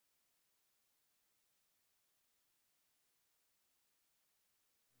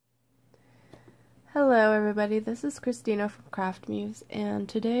Hello everybody, this is Cristina from craftmuse, and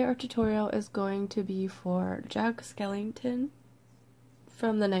today our tutorial is going to be for Jack Skellington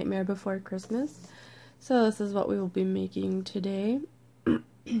from The Nightmare Before Christmas. So this is what we will be making today.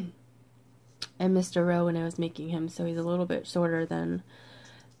 I missed a row when I was making him, so he's a little bit shorter than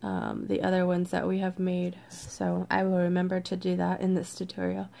the other ones that we have made, so I will remember to do that in this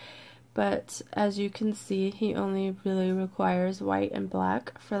tutorial. But as you can see, he only really requires white and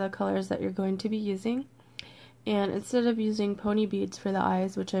black for the colors that you're going to be using. And instead of using pony beads for the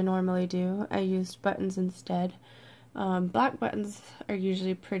eyes, which I normally do, I used buttons instead. Black buttons are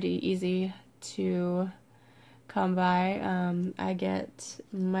usually pretty easy to come by. I get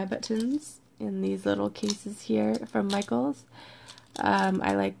my buttons in these little cases here from Michaels.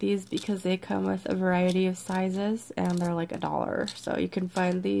 I like these because they come with a variety of sizes and they're like $1. So you can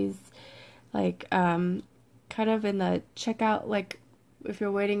find these like kind of in the checkout, like if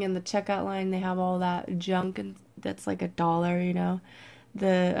you're waiting in the checkout line, they have all that junk and that's like $1, you know,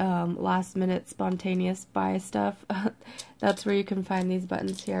 the last minute spontaneous buy stuff. That's where you can find these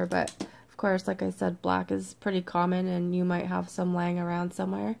buttons here. But of course, like I said, black is pretty common and you might have some lying around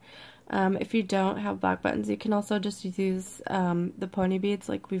somewhere. If you don't have black buttons, you can also just use the pony beads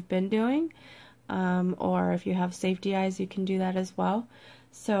like we've been doing, or if you have safety eyes, you can do that as well.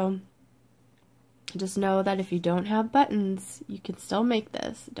 So just know that if you don't have buttons, you can still make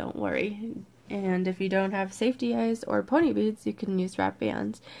this, don't worry. And if you don't have safety eyes or pony beads, you can use wrap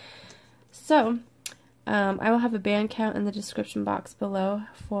bands. So I will have a band count in the description box below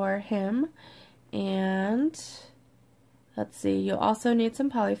for him. And let's see, you'll also need some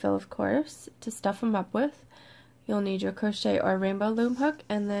polyfill, of course, to stuff them up with. You'll need your crochet or rainbow loom hook,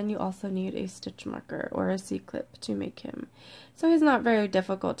 and then you also need a stitch marker or a C-clip to make him. So he's not very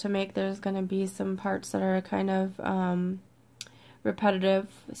difficult to make. There's going to be some parts that are kind of repetitive,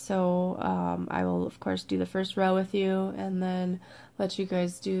 so I will, of course, do the first row with you, and then let you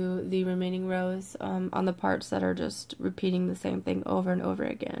guys do the remaining rows on the parts that are just repeating the same thing over and over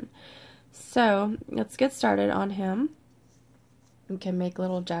again. So let's get started on him. You can make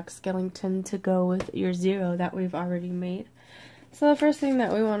little Jack Skellington to go with your 0 that we've already made. So the first thing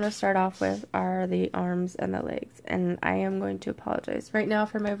that we want to start off with are the arms and the legs, and I am going to apologize right now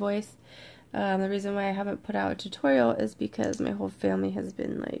for my voice. The reason why I haven't put out a tutorial is because my whole family has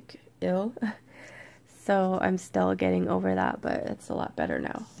been like ill, so I'm still getting over that, but it's a lot better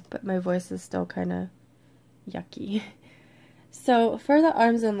now, but my voice is still kind of yucky. So for the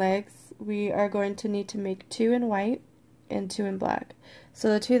arms and legs, we are going to need to make 2 in white and 2 in black.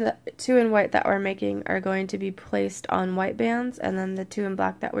 So the two in white that we're making are going to be placed on white bands, and then the 2 in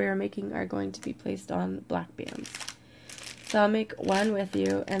black that we are making are going to be placed on black bands. So I'll make 1 with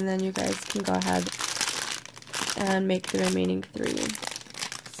you, and then you guys can go ahead and make the remaining 3.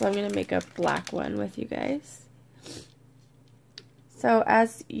 So I'm going to make a black one with you guys. So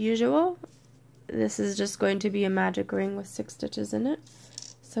as usual, this is just going to be a magic ring with 6 stitches in it.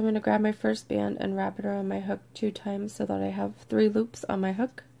 So I'm going to grab my first band and wrap it around my hook 2 times so that I have 3 loops on my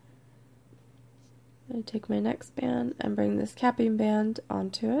hook. I'm going to take my next band and bring this capping band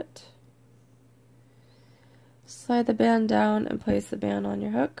onto it. Slide the band down and place the band on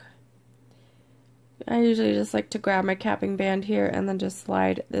your hook. I usually just like to grab my capping band here and then just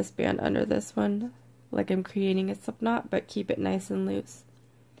slide this band under this one like I'm creating a slip knot, but keep it nice and loose.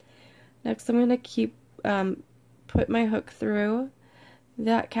 Next I'm going to put my hook through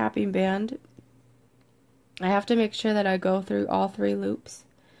that capping band. I have to make sure that I go through all 3 loops.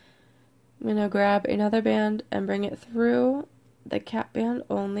 I'm going to grab another band and bring it through the cap band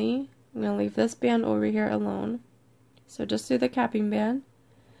only. I'm going to leave this band over here alone. So just through the capping band,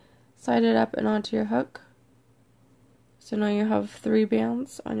 slide it up and onto your hook. So now you have 3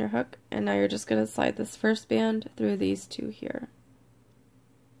 bands on your hook, and now you're just going to slide this first band through these 2 here.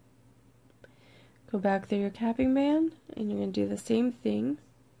 Go back through your capping band, and you're going to do the same thing.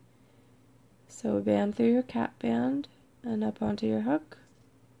 So band through your cap band, and up onto your hook,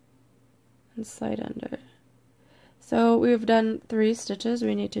 and slide under. So we've done 3 stitches,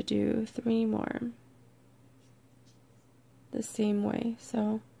 we need to do 3 more. The same way.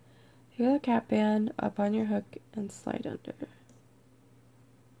 So through the cap band, up on your hook, and slide under.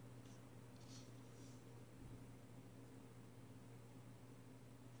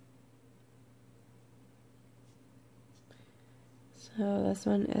 So this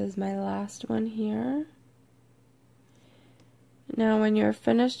one is my last one here. Now when you're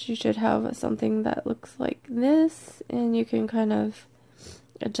finished, you should have something that looks like this, and you can kind of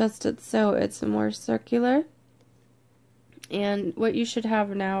adjust it so it's more circular. And what you should have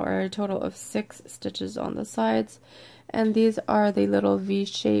now are a total of 6 stitches on the sides, and these are the little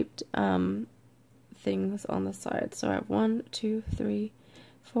V-shaped things on the side. So I have 1, 2, 3,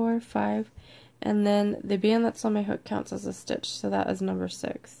 4, 5, and then the band that's on my hook counts as a stitch, so that is number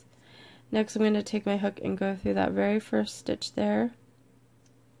 6. Next I'm going to take my hook and go through that very first stitch there,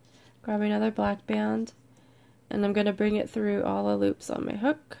 grab another black band, and I'm going to bring it through all the loops on my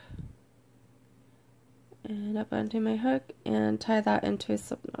hook and up onto my hook and tie that into a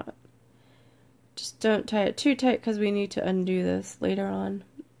slip knot. Just don't tie it too tight because we need to undo this later on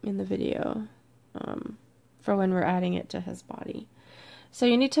in the video for when we're adding it to his body. So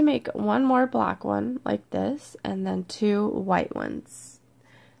you need to make one more black one like this and then 2 white ones.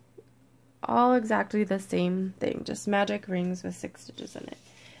 All exactly the same thing, just magic rings with 6 stitches in it.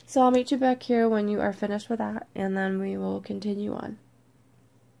 So I'll meet you back here when you are finished with that, and then we will continue on.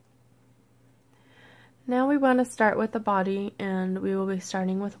 Now we want to start with the body, and we will be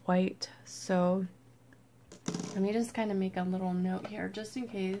starting with white. So let me just kind of make a little note here just in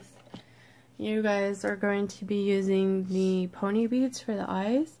case you guys are going to be using the pony beads for the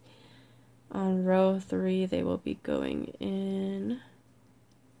eyes. On row 3 they will be going in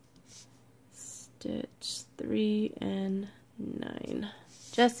stitch 3 and 9,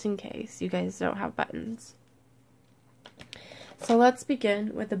 just in case you guys don't have buttons. So let's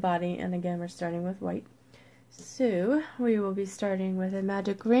begin with the body, and again we're starting with white. So we will be starting with a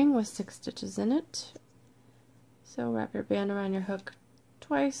magic ring with 6 stitches in it. So wrap your band around your hook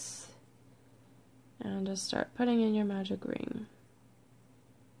twice and just start putting in your magic ring.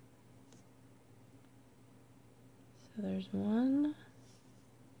 So there's 1,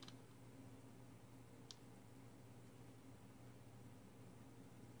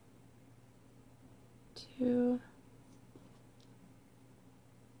 2,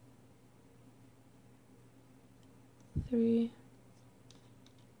 3,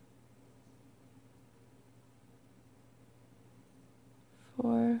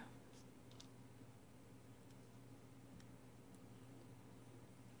 4,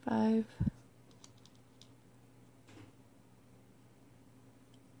 5,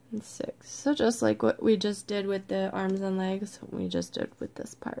 and 6. So just like what we just did with the arms and legs, we just did with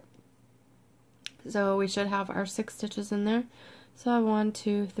this part. So we should have our 6 stitches in there. So I have 1,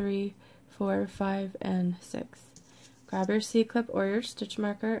 2, 3, 4, 5, and 6. Grab your C-clip or your stitch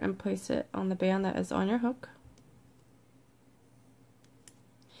marker and place it on the band that is on your hook.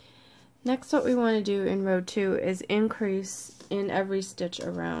 Next, what we want to do in row 2 is increase in every stitch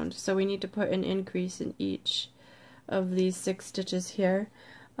around. So we need to put an increase in each of these 6 stitches here.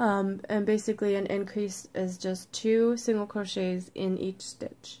 And basically an increase is just 2 single crochets in each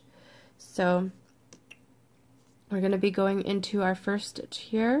stitch. So we're going to be going into our first stitch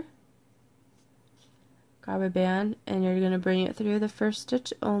here. Grab a band and you're going to bring it through the first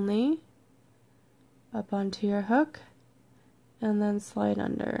stitch only, up onto your hook, and then slide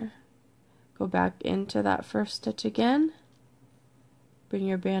under. Go back into that first stitch again, bring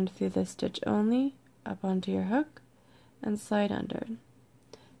your band through the stitch only, up onto your hook, and slide under.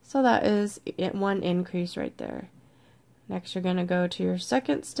 So that is 1 increase right there. Next you're going to go to your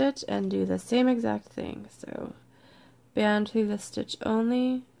second stitch and do the same exact thing. So band through the stitch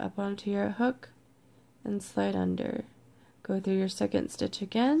only, up onto your hook, and slide under. Go through your second stitch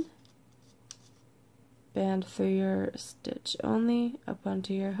again, band through your stitch only, up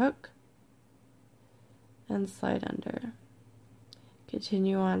onto your hook, and slide under.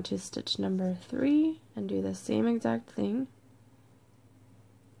 Continue on to stitch number 3 and do the same exact thing.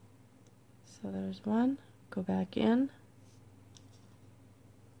 So there's 1, go back in,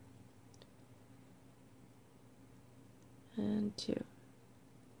 and 2.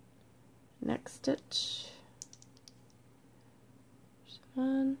 Next stitch, there's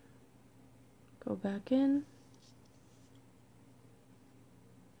 1, go back in,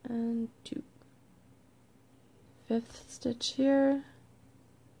 and 2. 5th stitch here,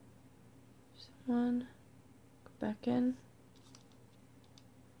 there's 1, go back in,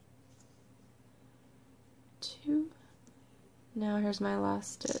 2. Now here's my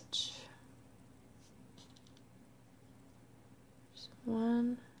last stitch. There's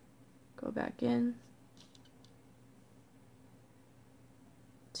 1, go back in,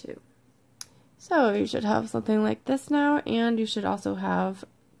 2. So you should have something like this now, and you should also have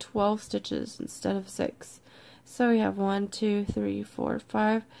 12 stitches instead of 6. So we have 1, 2, 3, 4,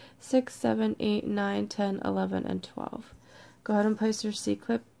 5, 6, 7, 8, 9, 10, 11, and 12. Go ahead and place your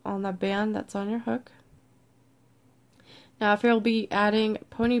C-clip on the band that's on your hook. Now if you'll be adding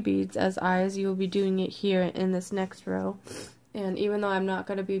pony beads as eyes, you'll be doing it here in this next row. And even though I'm not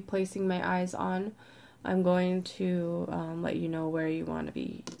going to be placing my eyes on, I'm going to let you know where you want to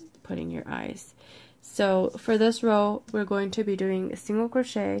be putting your eyes. So for this row, we're going to be doing a single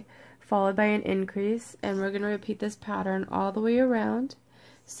crochet followed by an increase, and we're going to repeat this pattern all the way around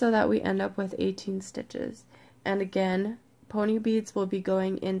so that we end up with 18 stitches. And again, pony beads will be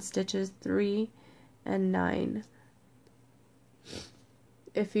going in stitches 3 and 9.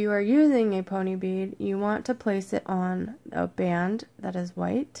 If you are using a pony bead, you want to place it on a band that is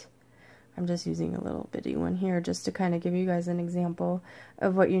white. I'm just using a little bitty one here just to kind of give you guys an example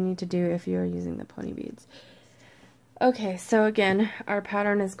of what you need to do if you're using the pony beads. Okay, so again, our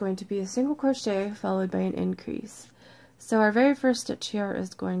pattern is going to be a single crochet followed by an increase. So our very first stitch here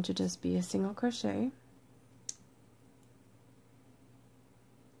is going to just be a single crochet.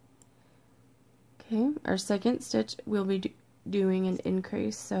 Okay, our second stitch we'll be doing an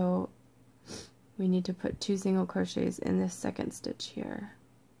increase, so we need to put 2 single crochets in this second stitch here.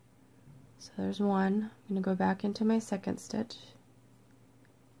 So there's one. I'm going to go back into my second stitch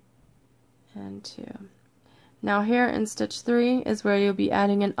and 2. Now here in stitch 3 is where you'll be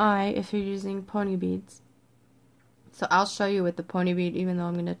adding an eye if you're using pony beads. So I'll show you with the pony bead, even though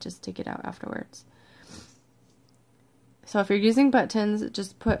I'm going to just take it out afterwards. So if you're using buttons,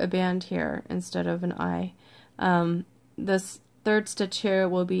 just put a band here instead of an eye. This third stitch here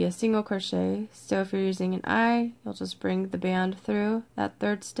will be a single crochet, so if you're using an eye, you'll just bring the band through that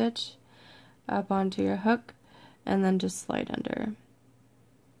third stitch up onto your hook and then just slide under.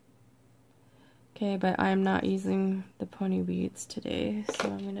 Okay, but I'm not using the pony beads today, so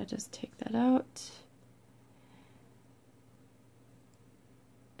I'm going to just take that out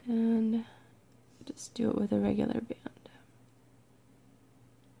and just do it with a regular band.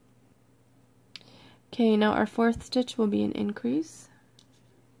 Okay, now our fourth stitch will be an increase.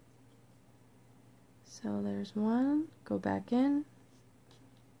 So there's one, go back in,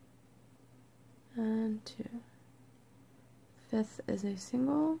 and 2. Fifth is a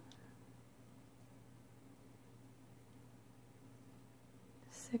single.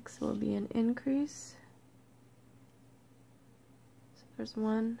 6 will be an increase. So there's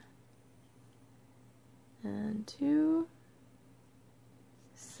 1 and 2.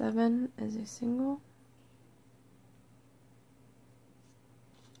 7 is a single.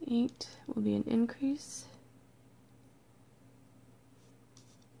 8 will be an increase.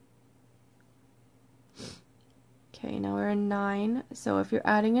 Okay, now we're in 9, so if you're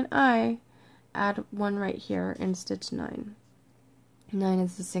adding an eye, add 1 right here in stitch 9. 9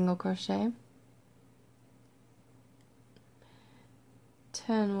 is a single crochet.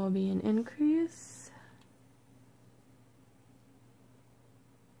 10 will be an increase.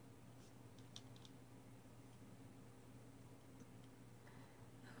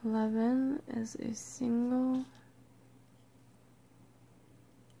 11 is a single,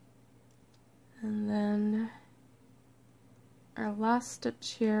 and then our last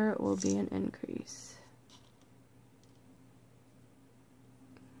stitch here will be an increase.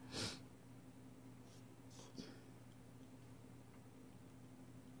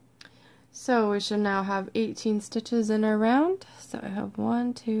 So we should now have 18 stitches in our round. So I have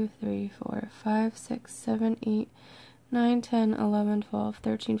 1, 2, 3, 4, 5, 6, 7, 8, 9, 10, 11, 12,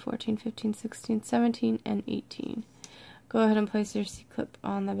 13, 14, 15, 16, 17, and 18. Go ahead and place your C-clip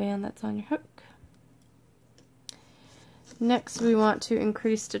on the band that's on your hook. Next we want to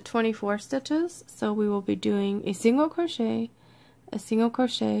increase to 24 stitches, so we will be doing a single crochet,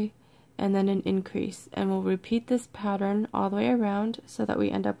 and then an increase, and we'll repeat this pattern all the way around so that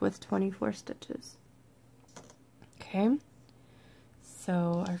we end up with 24 stitches. Okay,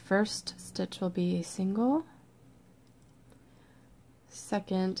 so our first stitch will be a single.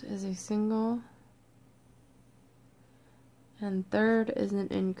 Second is a single, and third is an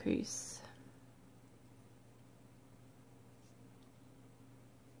increase.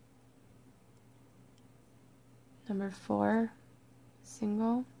 Number 4,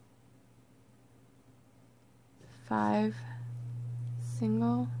 single. 5,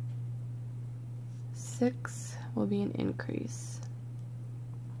 single. 6 will be an increase.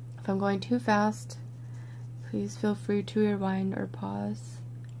 If I'm going too fast, please feel free to rewind or pause.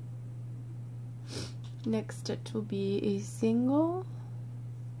 Next stitch will be a single,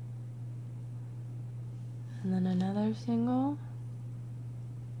 and then another single,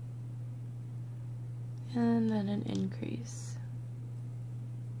 and then an increase.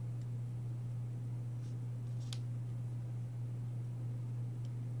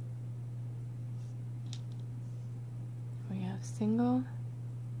 We have single,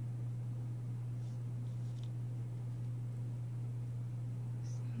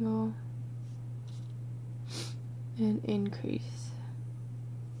 single, and increase.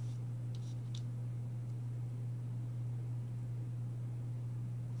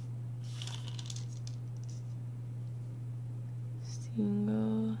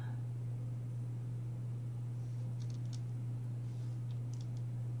 Single,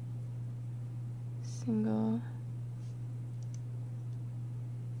 single,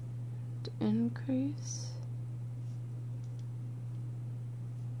 increase,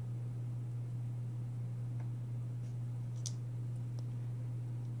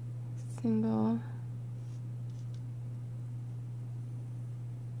 single,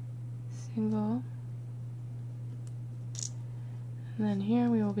 single, and then here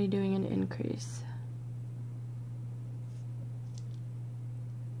we will be doing an increase.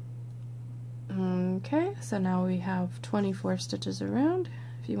 Okay, so now we have 24 stitches around.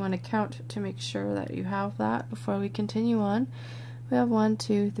 If you want to count to make sure that you have that before we continue on, we have 1,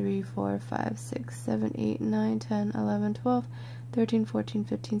 2, 3, 4, 5, 6, 7, 8, 9, 10, 11, 12, 13, 14,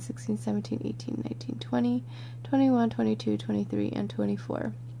 15, 16, 17, 18, 19, 20, 21, 22, 23, and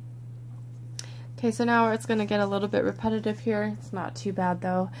 24. Okay, so now it's going to get a little bit repetitive here. It's not too bad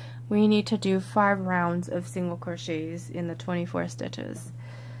though. We need to do 5 rounds of single crochets in the 24 stitches.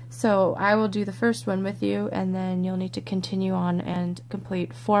 So I will do the first one with you, and then you'll need to continue on and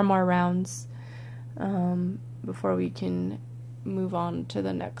complete 4 more rounds before we can move on to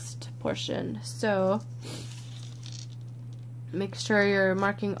the next portion. So make sure you're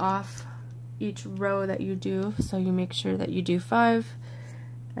marking off each row that you do, so you make sure that you do 5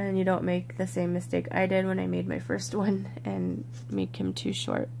 and you don't make the same mistake I did when I made my first one and make him too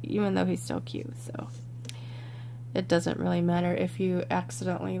short, even though he's still cute. So it doesn't really matter if you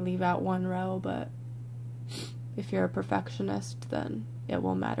accidentally leave out one row, but if you're a perfectionist, then it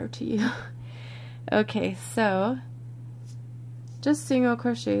will matter to you. Okay, so just single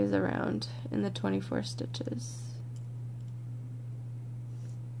crochets around in the 24 stitches.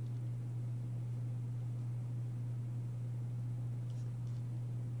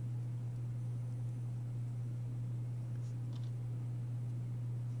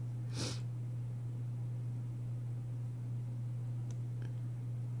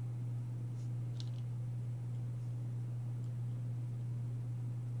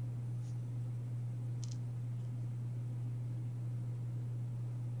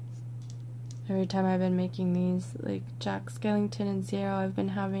 Every time I've been making these, like Jack Skellington and Zero, I've been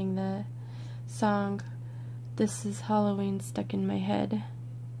having the song "This is Halloween" stuck in my head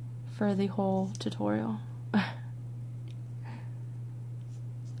for the whole tutorial. I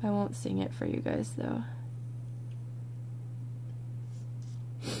won't sing it for you guys though.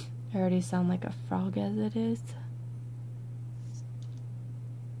 I already sound like a frog as it is.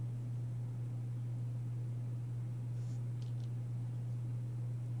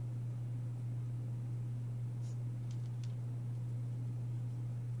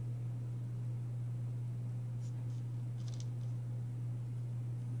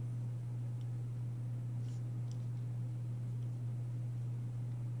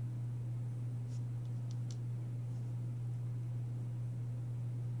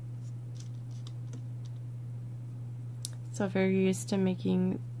 So if you're used to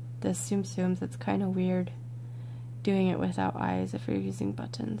making the Tsum Tsums, it's kind of weird doing it without eyes if you're using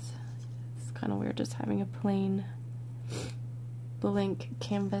buttons. It's kind of weird just having a plain blank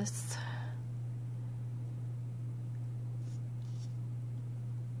canvas.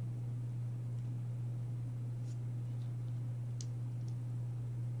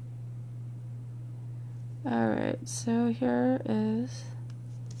 Alright, so here is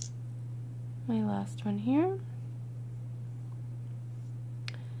my last one here.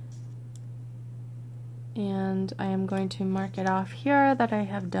 And I am going to mark it off here that I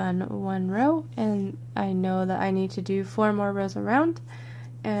have done 1 row, and I know that I need to do 4 more rows around,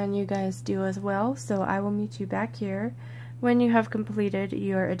 and you guys do as well, so I will meet you back here when you have completed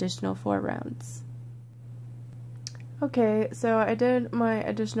your additional 4 rounds. Okay, so I did my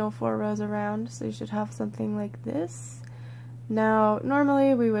additional 4 rows around, so you should have something like this. Now,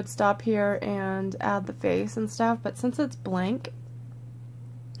 normally we would stop here and add the face and stuff, but since it's blank,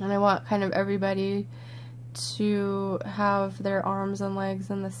 and I want kind of everybody to have their arms and legs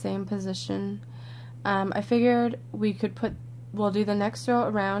in the same position, I figured we'll do the next row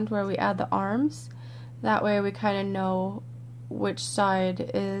around where we add the arms. That way we kind of know which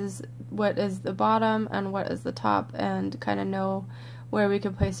side is what is the bottom and what is the top, and kind of know where we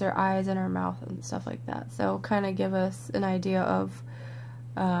can place our eyes and our mouth and stuff like that. So kind of give us an idea of,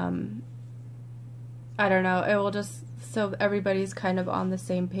 I don't know, it will just, so everybody's kind of on the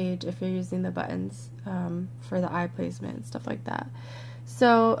same page if you're using the buttons for the eye placement and stuff like that.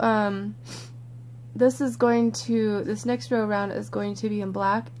 So this next row around is going to be in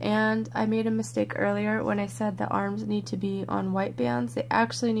black, and I made a mistake earlier when I said the arms need to be on white bands. They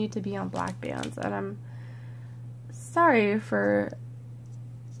actually need to be on black bands, and I'm sorry for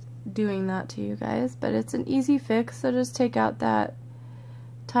doing that to you guys, but it's an easy fix. So just take out that,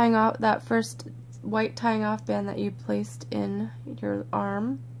 tying out that first white tying off band that you placed in your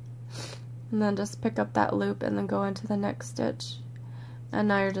arm, and then just pick up that loop and then go into the next stitch. And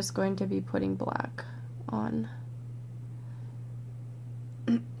now you're just going to be putting black on.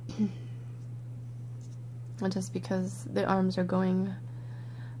 Just because the arms are going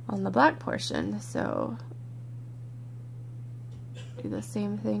on the black portion, so do the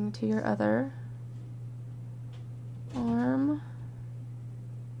same thing to your other arm.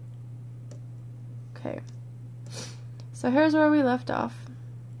 Okay, so here's where we left off.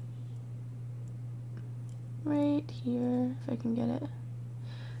 Right here, if I can get it.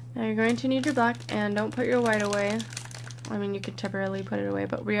 Now you're going to need your black, and don't put your white away. I mean, you could temporarily put it away,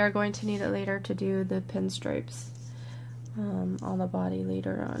 but we are going to need it later to do the pinstripes on the body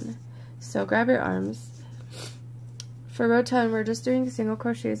later on. So grab your arms. For row 10, we're just doing single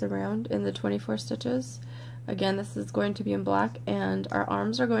crochets around in the 24 stitches. Again, this is going to be in black, and our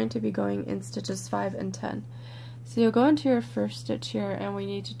arms are going to be going in stitches 5 and 10. So you'll go into your first stitch here, and we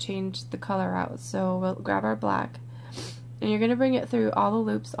need to change the color out. So we'll grab our black, and you're going to bring it through all the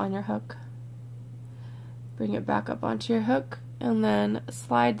loops on your hook. Bring it back up onto your hook, and then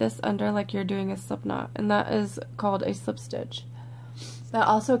slide this under like you're doing a slip knot, and that is called a slip stitch. That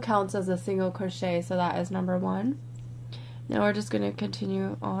also counts as a single crochet, so that is number 1. Now we're just going to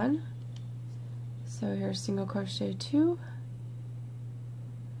continue on. So here's single crochet 2,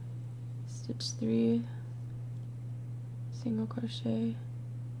 stitch 3, single crochet,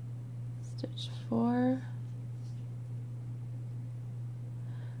 stitch 4.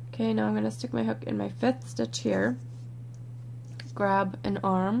 Okay, now I'm going to stick my hook in my 5th stitch here, grab an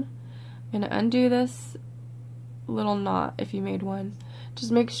arm. I'm going to undo this little knot if you made one.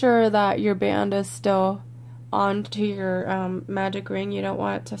 Just make sure that your band is still onto your magic ring. You don't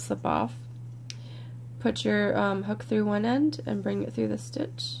want it to slip off. Put your hook through one end and bring it through the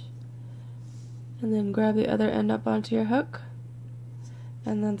stitch, and then grab the other end up onto your hook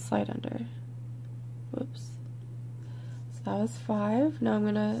and then slide under. Whoops. That was 5. Now I'm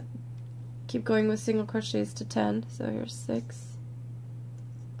going to keep going with single crochets to 10. So here's 6,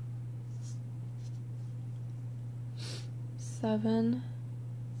 7,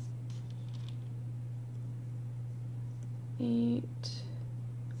 8,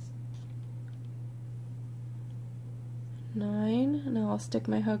 9. Now I'll stick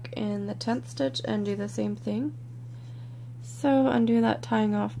my hook in the 10th stitch and do the same thing. So undo that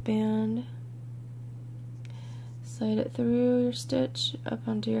tying off band. Slide it through your stitch up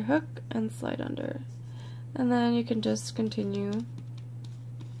onto your hook and slide under. And then you can just continue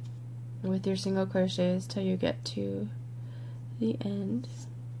with your single crochets till you get to the end.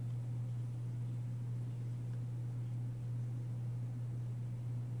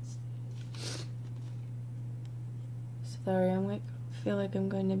 Sorry, I feel like I'm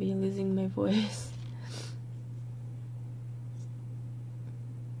going to be losing my voice.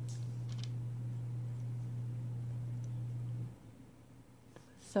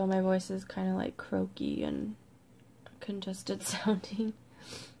 So my voice is kind of like croaky and congested sounding,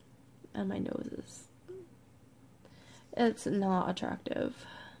 and my nose is, it's not attractive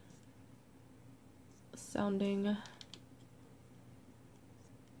sounding.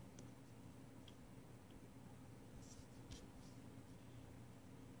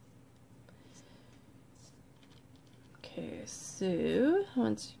 Okay, so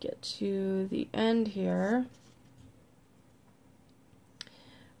once you get to the end here,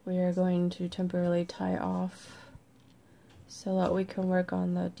 we are going to temporarily tie off so that we can work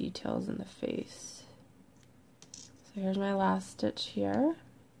on the details in the face. So here's my last stitch here,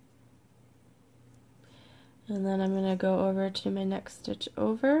 and then I'm going to go over to my next stitch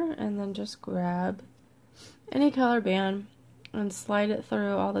over and then just grab any color band and slide it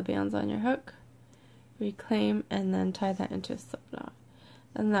through all the bands on your hook, reclaim, and then tie that into a slip knot,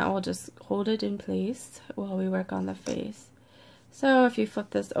 and that will just hold it in place while we work on the face. So if you flip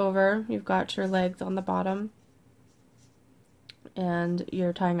this over, you've got your legs on the bottom and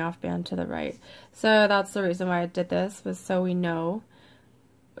your tying off band to the right. So that's the reason why I did this, was so we know.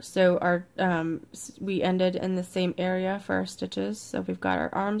 So our we ended in the same area for our stitches. So we've got our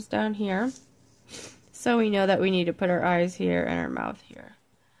arms down here, so we know that we need to put our eyes here and our mouth here.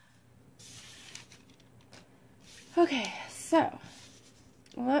 Okay, so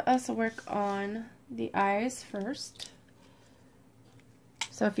let us work on the eyes first.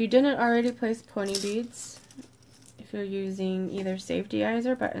 So if you didn't already place pony beads, if you're using either safety eyes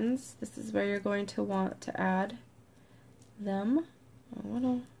or buttons, this is where you're going to want to add them. I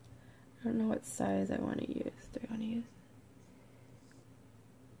don't know what size I want to use. Do I want to use?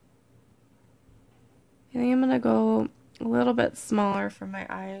 I think I'm going to go a little bit smaller for my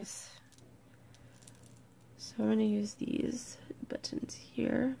eyes. I'm going to use these buttons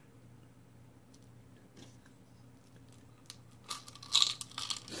here.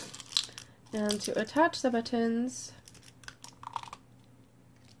 And to attach the buttons,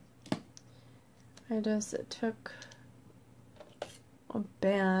 I just took a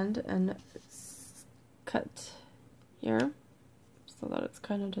band and cut here so that it's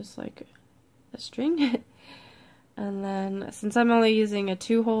kind of just like a string. And then since I'm only using a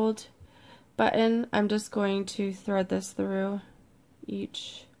 2-hole button, I'm just going to thread this through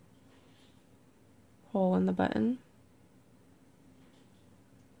each hole in the button.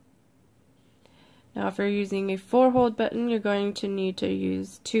 Now if you're using a 4-hole button, you're going to need to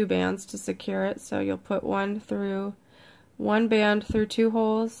use 2 bands to secure it. So you'll put one band through 2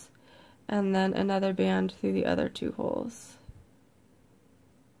 holes and then another band through the other 2 holes.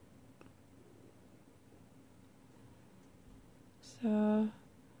 So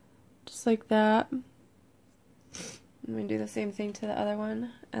just like that. I'm going to do the same thing to the other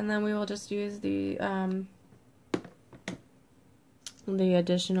one, and then we will just use the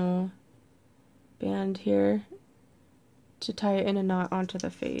additional band here to tie it in a knot onto the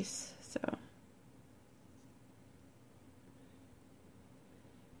face. So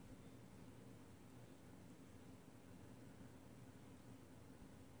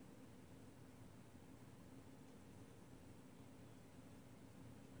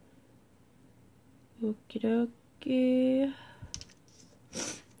okie dokie.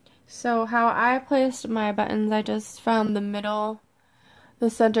 So how I placed my buttons, I just found the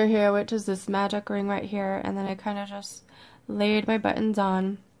center here, which is this magic ring right here, and then I kind of just laid my buttons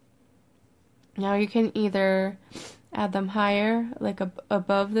on. Now you can either add them higher, like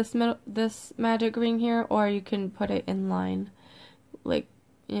above this magic ring here, or you can put it in line, like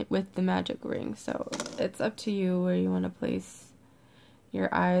with the magic ring. So it's up to you where you want to place your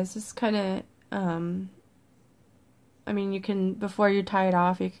eyes. Just kind of I mean, you can, before you tie it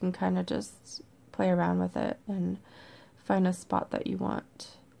off, you can kind of just play around with it and find a spot that you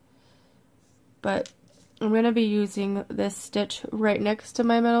want. But I'm going to be using this stitch right next to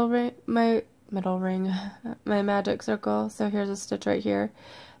my my magic circle. So here's a stitch right here.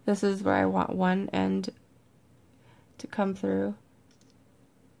 This is where I want one end to come through.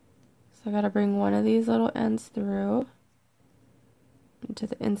 So I got to bring one of these little ends through into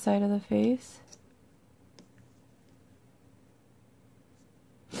the inside of the face.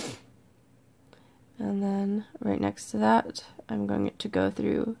 And then right next to that, I'm going to go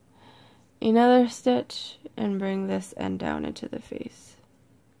through another stitch and bring this end down into the face.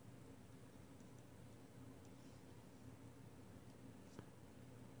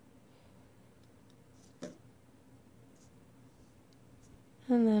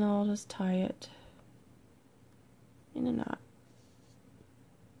 And then I'll just tie it in a knot.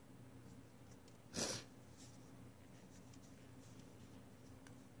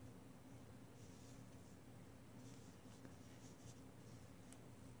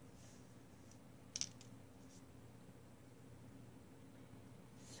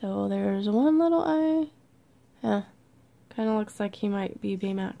 So there's one little eye. Yeah, kind of looks like he might be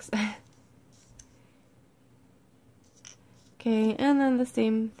Baymax. Okay, and then the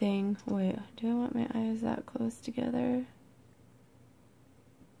same thing. Wait, do I want my eyes that close together?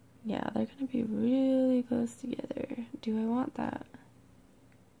 Yeah, they're gonna be really close together. Do I want that?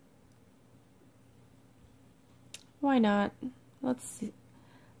 Why not? Let's see.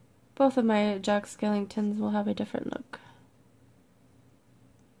 Both of my Jack Skellingtons will have a different look.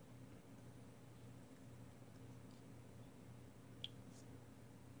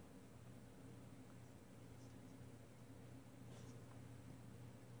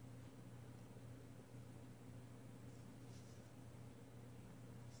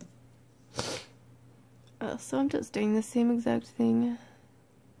 So I'm just doing the same exact thing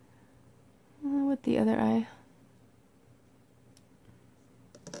with the other eye.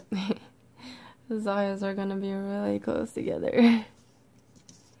 His eyes are gonna be really close together.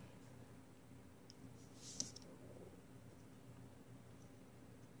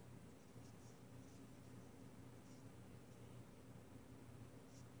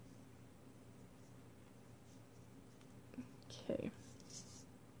 Okay.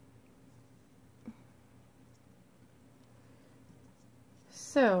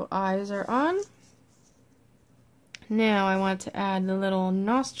 So, eyes are on. Now I want to add the little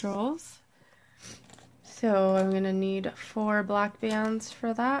nostrils. So I'm going to need 4 black bands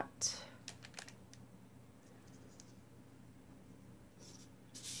for that.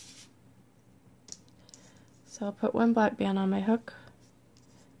 So I'll put 1 black band on my hook,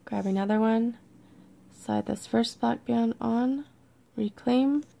 grab another one, slide this first black band on,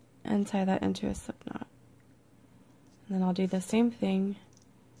 reclaim, and tie that into a slip knot. And then I'll do the same thing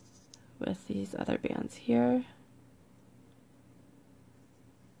with these other bands here.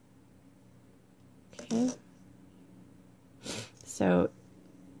 Okay. So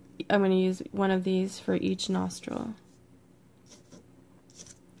I'm going to use one of these for each nostril.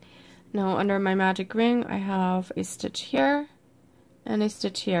 Now under my magic ring I have a stitch here and a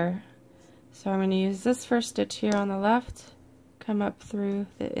stitch here. So I'm going to use this first stitch here on the left, come up through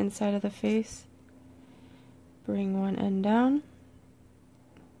the inside of the face, bring one end down.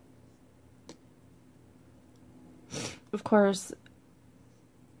 Of course,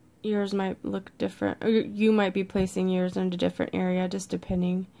 yours might look different, or you might be placing yours in a different area just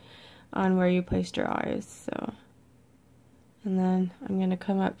depending on where you placed your eyes. So, and then I'm going to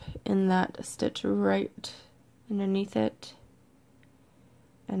come up in that stitch right underneath it,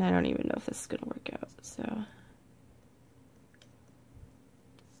 and I don't even know if this is going to work out, so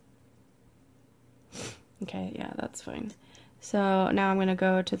okay, yeah, that's fine. So now I'm going to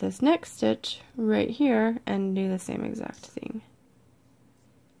go to this next stitch right here and do the same exact thing.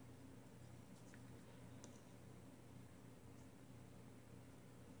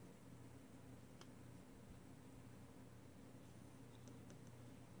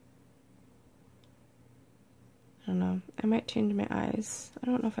 I don't know, I might change my eyes. I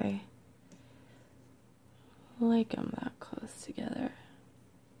don't know if I like them that close together.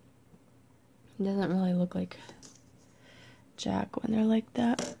 It doesn't really look like Jack when they're like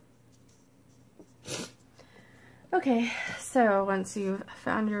that. Okay, so once you've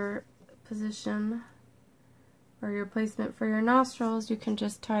found your position or your placement for your nostrils, you can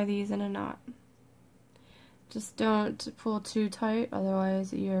just tie these in a knot. Just don't pull too tight,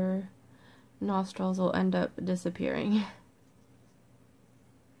 otherwise your nostrils will end up disappearing.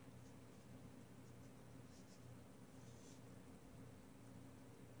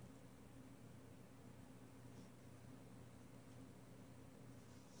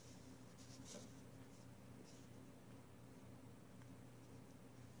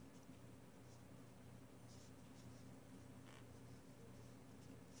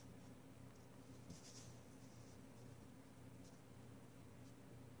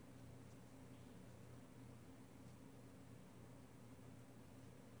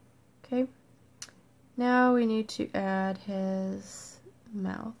 Okay, now we need to add his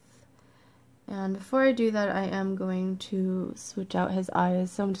mouth. And before I do that, I am going to switch out his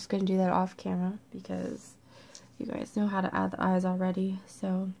eyes. So I'm just going to do that off camera because you guys know how to add the eyes already.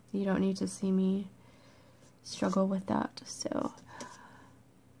 So you don't need to see me struggle with that. So,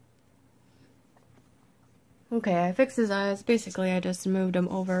 okay, I fixed his eyes. Basically, I just moved him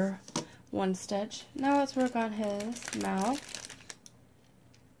over one stitch. Now let's work on his mouth.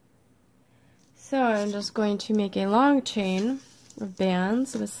 So I'm just going to make a long chain of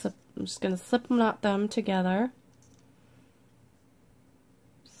bands with I'm just going to slip knot them together.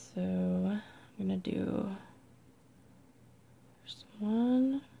 So I'm going to do first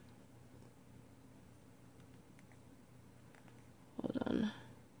one. Hold on.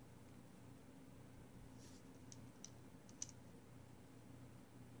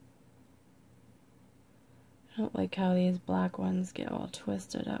 I don't like how these black ones get all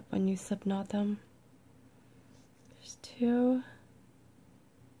twisted up when you slip knot them. There's two.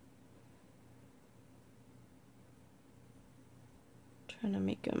 Trying to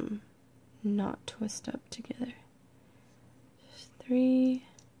make them not twist up together. There's three.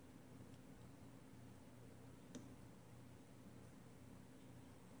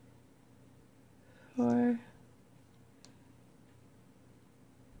 Four.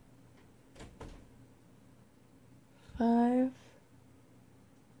 5,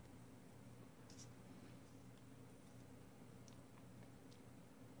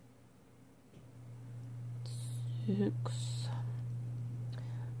 6.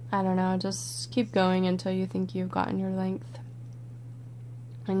 I don't know, just keep going until you think you've gotten your length.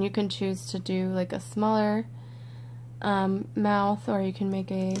 And you can choose to do like a smaller mouth, or you can make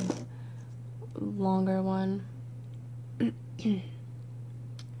a longer one.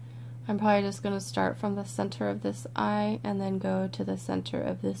 I'm probably just going to start from the center of this eye and then go to the center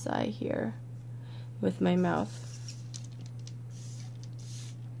of this eye here with my mouth.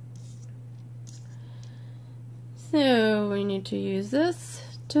 So we need to use this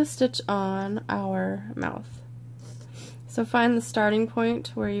to stitch on our mouth. So find the starting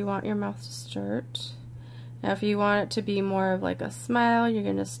point where you want your mouth to start. Now if you want it to be more of like a smile, you're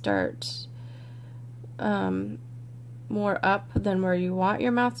going to start more up than where you want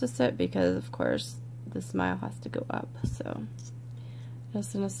your mouth to sit, because of course the smile has to go up. So I'm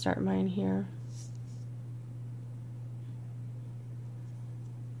just going to start mine here.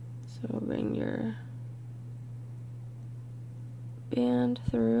 So bring your band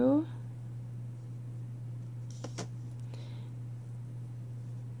through.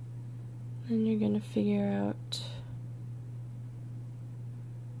 Then you're going to figure out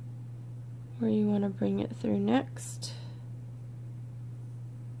where you want to bring it through next.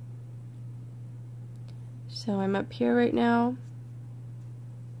 So I'm up here right now,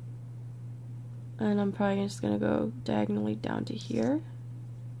 and I'm probably just going to go diagonally down to here.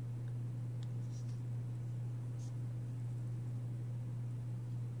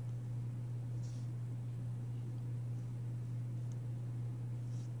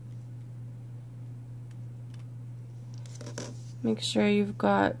 Make sure you've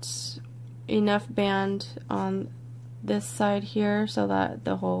got enough band on this side here so that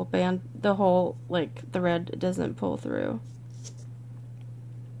the whole band, like thread doesn't pull through.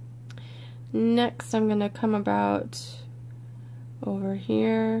 Next I'm going to come about over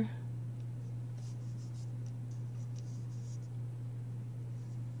here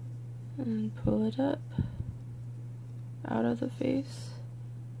and pull it up out of the face.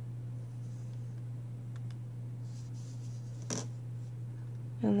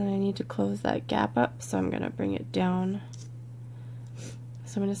 And then I need to close that gap up, so I'm going to bring it down.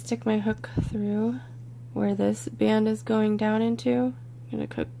 So I'm going to stick my hook through where this band is going down into. I'm going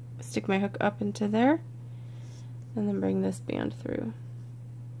to stick my hook up into there, and then bring this band through.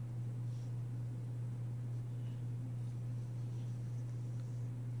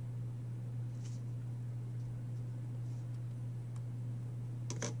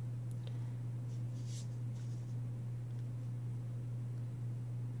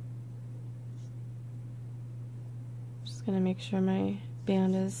 Going to make sure my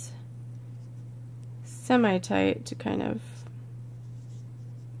band is semi-tight to kind of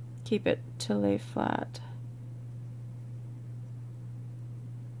keep it to lay flat.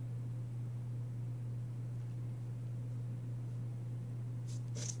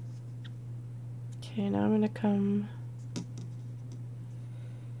 Okay, now I'm going to come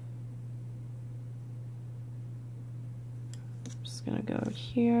just going to go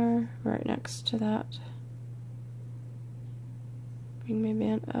here right next to that. Bring my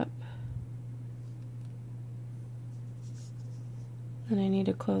band up. Then I need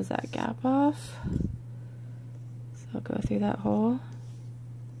to close that gap off. So I'll go through that hole.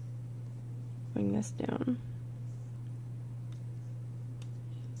 Bring this down.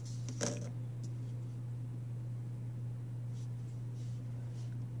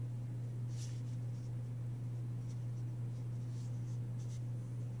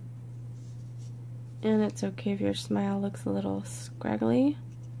 And it's okay if your smile looks a little scraggly,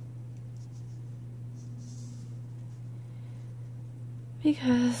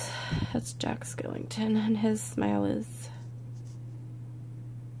 because that's Jack Skellington and his smile is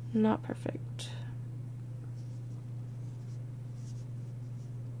not perfect.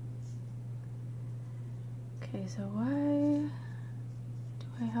 Okay, so why do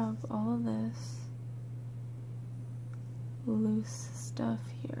I have all of this loose stuff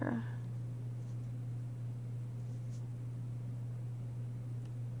here?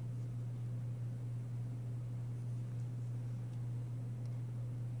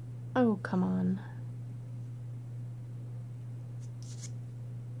 Oh, come on.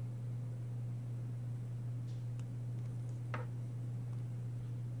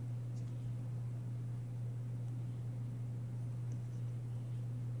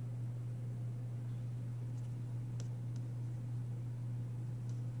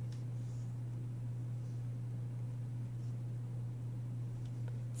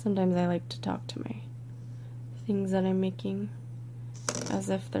 Sometimes I like to talk to my things that I'm making as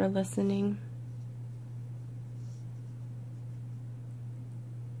if they're listening.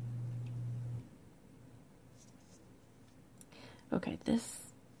 Okay, this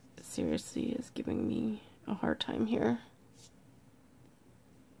seriously is giving me a hard time here.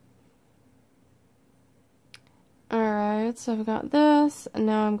 Alright, so I've got this, and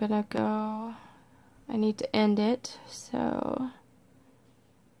now I'm gonna go, I need to end it, so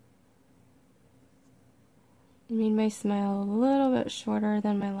I made my smile a little bit shorter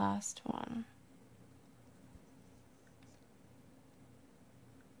than my last one.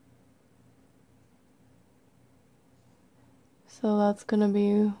 So that's going to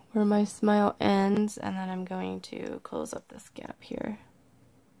be where my smile ends, and then I'm going to close up this gap here.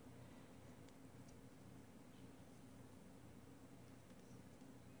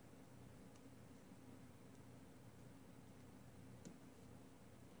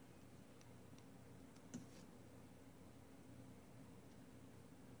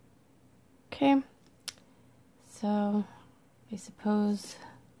 Okay, so I suppose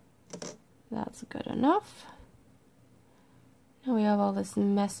that's good enough. Now we have all this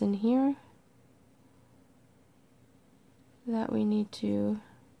mess in here that we need to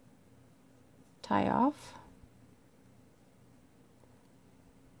tie off.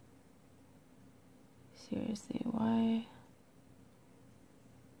 Seriously, why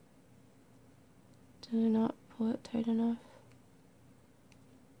did I not pull it tight enough?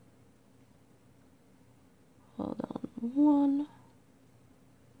 Hold on 1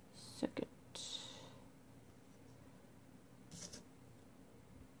 second.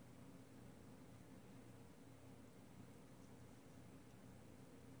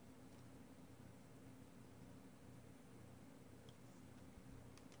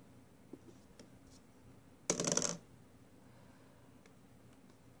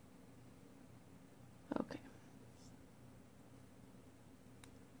 Okay.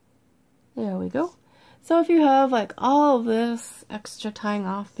 There we go. So if you have like all of this extra tying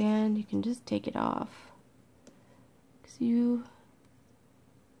off band, you can just take it off. Because you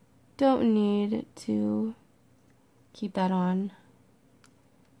don't need to keep that on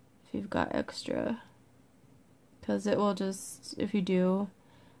if you've got extra. Because it will just, if you do,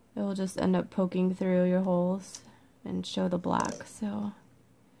 it will just end up poking through your holes and show the black. So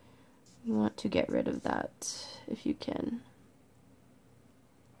you want to get rid of that if you can.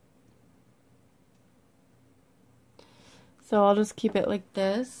 So I'll just keep it like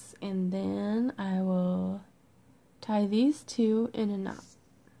this, and then I will tie these two in a knot.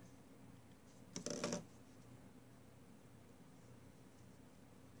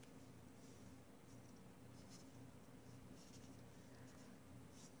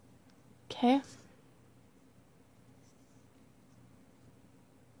 Okay.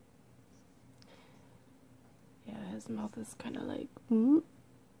 Yeah, his mouth is kind of like, oh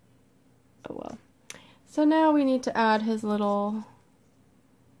well. So now we need to add his little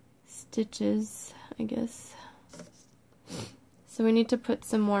stitches, I guess. So we need to put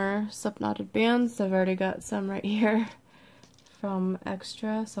some more slip knotted bands. I've already got some right here from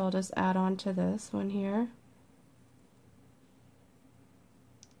extra, so I'll just add on to this one here.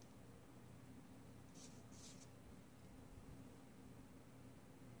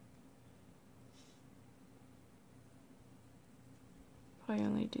 Probably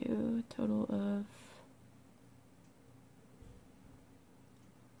only do a total of,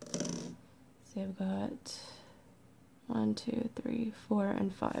 see, I've got 1, 2, 3, 4,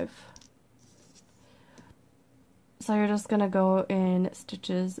 and 5. So you're just gonna go in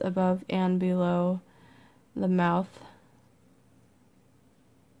stitches above and below the mouth.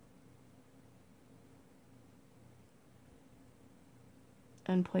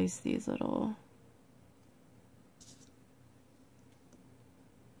 And place these little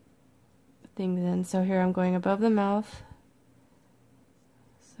things in. So here I'm going above the mouth.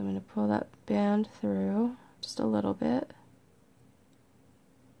 So I'm going to pull that band through just a little bit.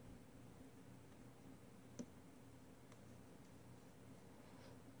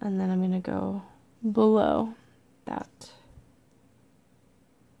 And then I'm going to go below that.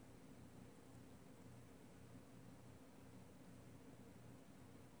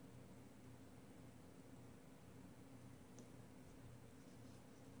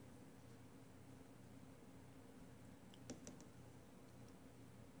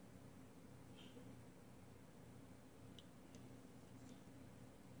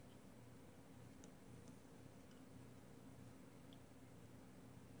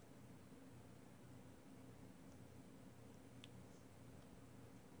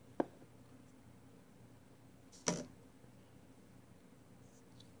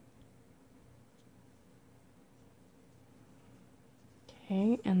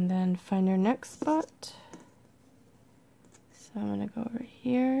 Okay, and then find your next spot. So I'm going to go over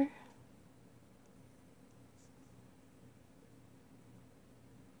here.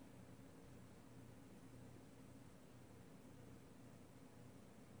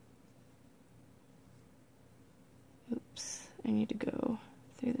 Oops, I need to go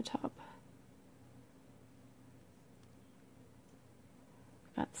through the top.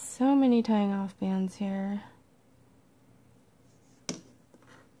 Got so many tying off bands here.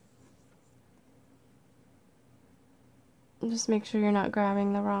 Just make sure you're not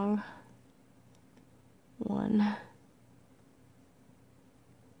grabbing the wrong one.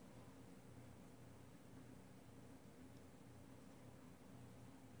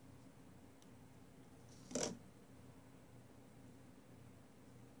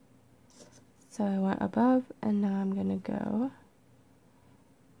 So I went above, and now I'm gonna go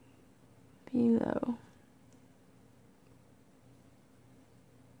below.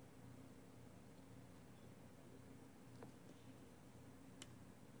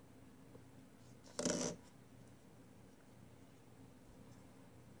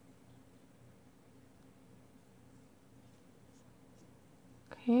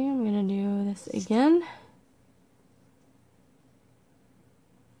 this again.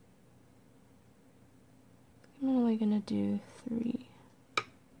 I'm only gonna do 3.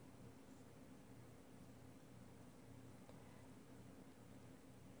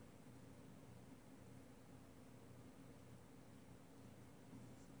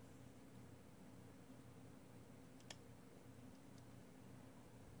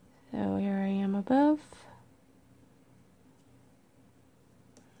 So here I am above,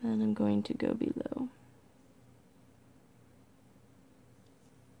 and I'm going to go below.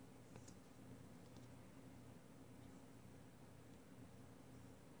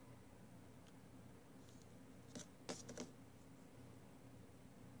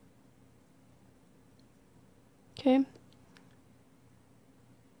 Okay.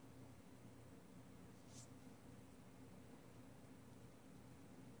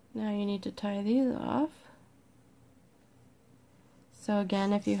 Now you need to tie these off. So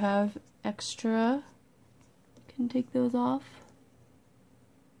again, if you have extra, you can take those off.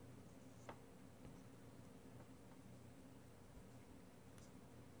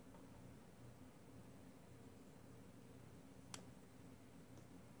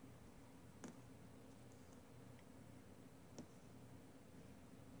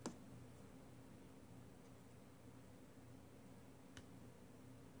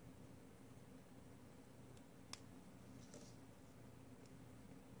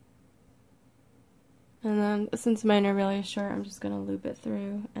 And then, since mine are really short, I'm just going to loop it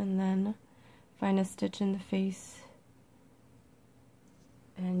through and then find a stitch in the face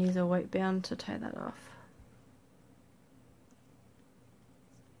and use a white band to tie that off.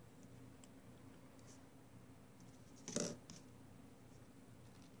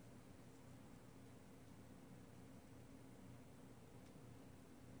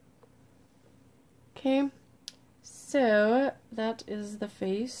 Okay, so that is the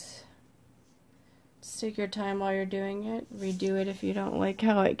face. Just take your time while you're doing it. Redo it if you don't like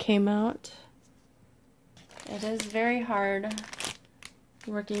how it came out. It is very hard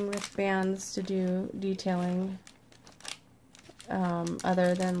working with bands to do detailing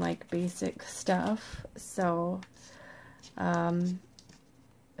other than like basic stuff, so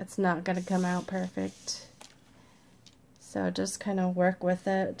it's not going to come out perfect. So just kind of work with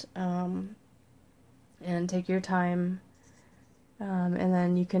it and take your time. And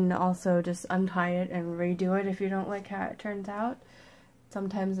then you can also just untie it and redo it if you don't like how it turns out.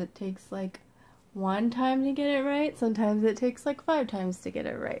 Sometimes it takes like 1 time to get it right, sometimes it takes like 5 times to get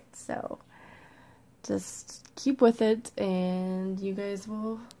it right. So just keep with it and you guys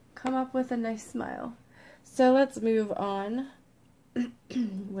will come up with a nice smile. So let's move on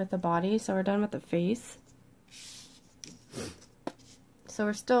with the body. So we're done with the face. So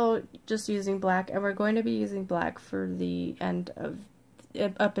we're still just using black, and we're going to be using black for the end of,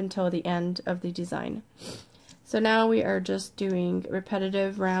 up until the end of the design. So now we are just doing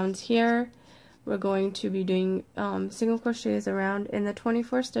repetitive rounds here. We're going to be doing single crochets around in the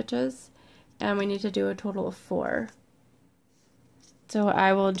 24 stitches, and we need to do a total of 4. So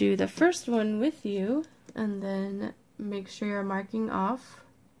I will do the first one with you, and then make sure you're marking off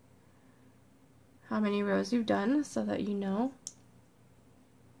how many rows you've done so that you know.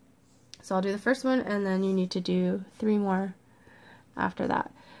 So I'll do the first one, and then you need to do 3 more after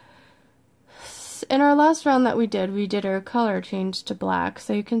that. In our last round that we did our color change to black.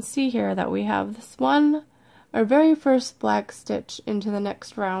 So you can see here that we have this one, our very first black stitch into the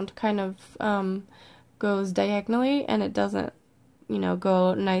next round kind of goes diagonally, and it doesn't, you know,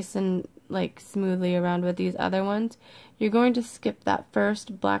 go nice and like smoothly around with these other ones. You're going to skip that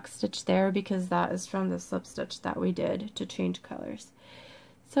first black stitch there because that is from the slip stitch that we did to change colors.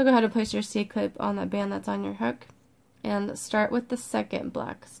 So go ahead and place your C-clip on that band that's on your hook and start with the second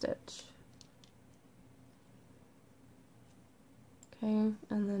black stitch. Okay,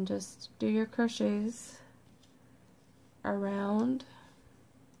 and then just do your crochets around,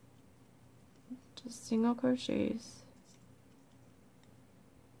 just single crochets.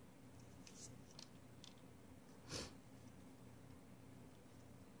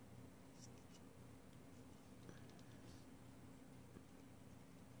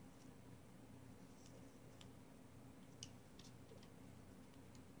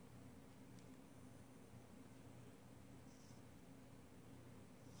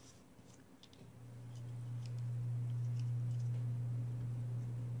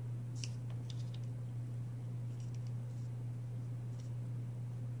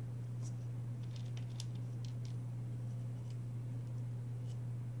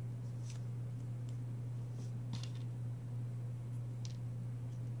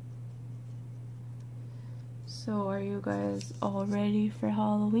 So are you guys all ready for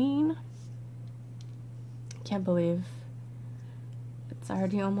Halloween? can't believe it's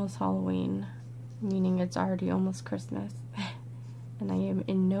already almost Halloween, meaning it's already almost Christmas, and I am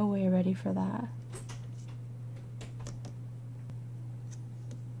in no way ready for that.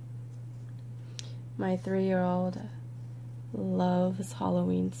 My 3-year-old loves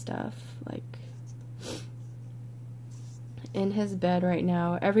Halloween stuff. Like, in his bed right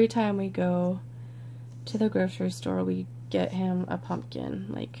now, every time we go to the grocery store, we get him a pumpkin,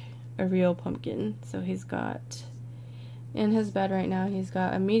 like a real pumpkin. So he's got, in his bed right now, he's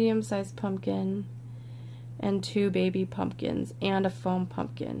got a medium-sized pumpkin and 2 baby pumpkins and a foam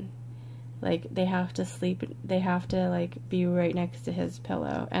pumpkin. Like, they have to sleep, they have to like be right next to his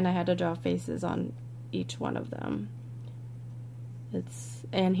pillow, and I had to draw faces on each one of them.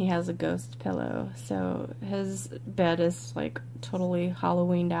 And he has a ghost pillow, so his bed is like totally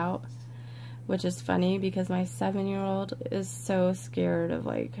Halloweened out, which is funny because my 7-year-old is so scared of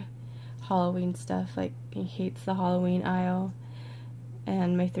like Halloween stuff. Like, he hates the Halloween aisle,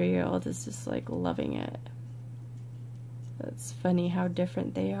 and my 3-year-old is just like loving it. It's funny how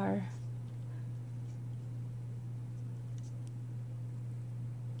different they are.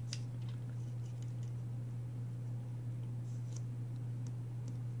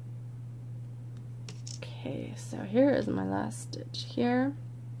 Okay, so here is my last stitch here.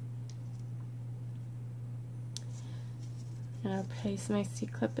 I'm going to place my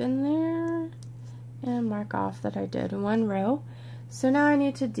C-clip in there and mark off that I did 1 row. So now I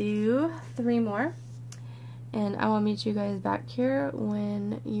need to do 3 more, and I will meet you guys back here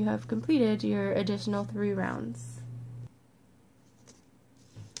when you have completed your additional 3 rounds.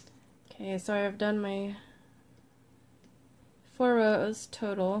 Okay, so I've done my 4 rows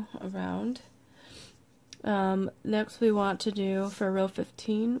total around. Next we want to do for row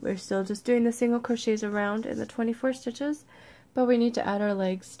 15, we're still just doing the single crochets around in the 24 stitches, but we need to add our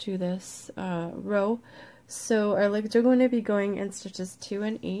legs to this row. So our legs are going to be going in stitches 2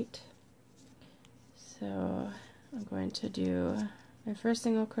 and 8. So I'm going to do my first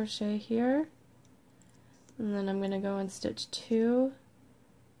single crochet here, and then I'm going to go in stitch 2,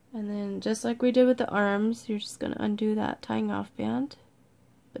 and then just like we did with the arms, you're just going to undo that tying off band,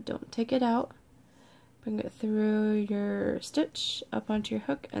 but don't take it out. Bring it through your stitch up onto your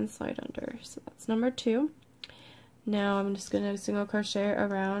hook and slide under. So that's number 2. Now I'm just going to single crochet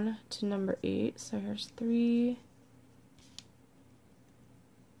around to number 8. So here's 3,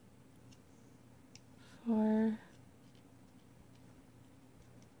 4,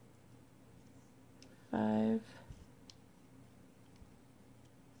 5,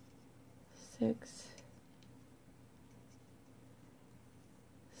 6,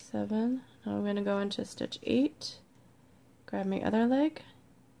 7. Now I'm going to go into stitch 8, grab my other leg,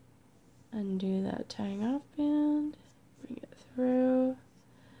 undo that tying off band, bring it through,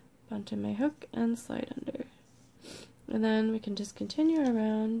 onto my hook, and slide under. And then we can just continue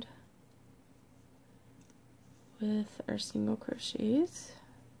around with our single crochets.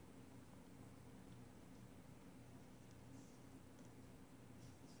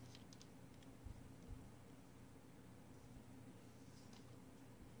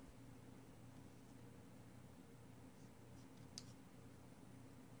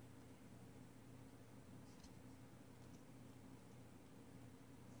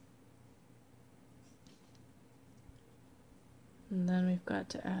 And then we've got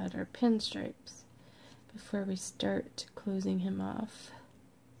to add our pinstripes before we start closing him off.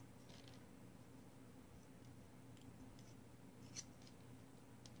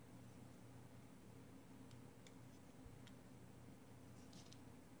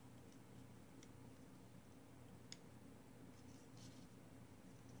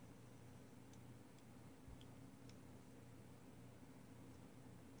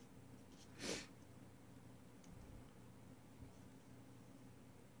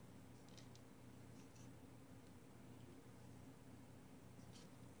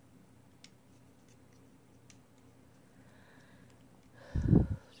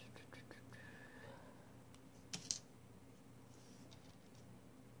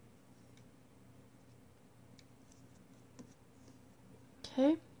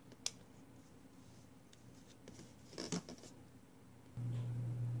 Okay.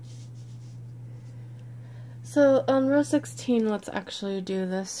 So on row 16, let's actually do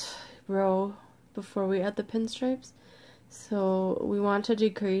this row before we add the pinstripes. So we want to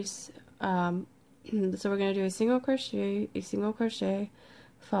decrease, so we're going to do a single crochet,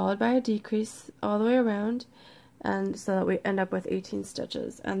 followed by a decrease all the way around, and so that we end up with 18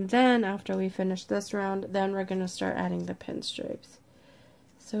 stitches. And then after we finish this round, then we're going to start adding the pinstripes.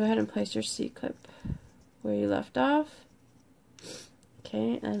 So go ahead and place your C-clip where you left off.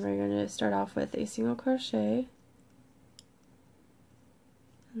 Okay, and we're going to start off with a single crochet,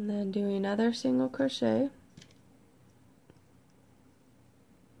 and then do another single crochet.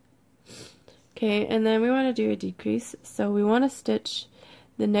 Okay, and then we want to do a decrease, so we want to stitch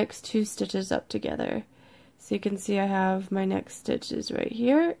the next 2 stitches up together. So you can see I have my next stitch is right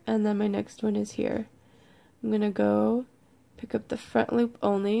here, and then my next one is here. I'm going to go pick up the front loop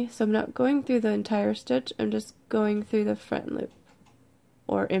only, so I'm not going through the entire stitch, I'm just going through the front loop,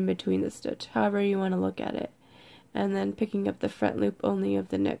 or in between the stitch, however you want to look at it. And then picking up the front loop only of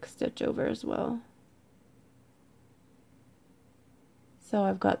the next stitch over as well. So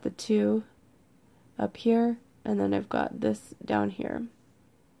I've got the 2 up here, and then I've got this down here.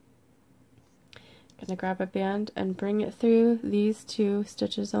 I'm gonna grab a band and bring it through these 2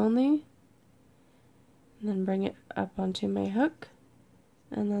 stitches only, and then bring it up onto my hook,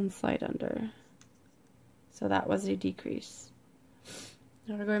 and then slide under. So that was a decrease.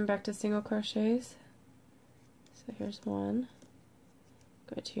 Now we're going back to single crochets. So here's one.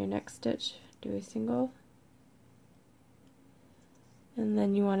 Go to your next stitch, do a single, and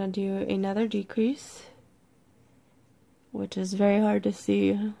then you want to do another decrease, which is very hard to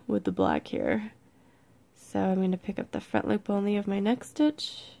see with the black here. So I'm going to pick up the front loop only of my next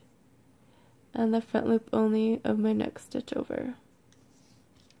stitch, and the front loop only of my next stitch over.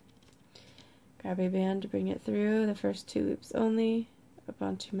 Grab a band to bring it through the first 2 loops only, up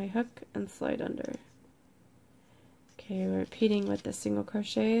onto my hook, and slide under. Okay, we're repeating with the single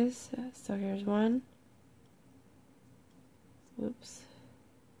crochets, so here's one. Whoops.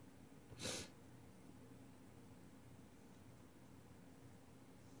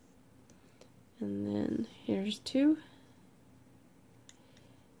 And then here's 2,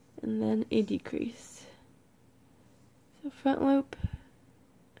 and then a decrease. So front loop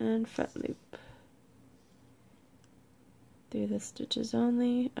and front loop. Through the stitches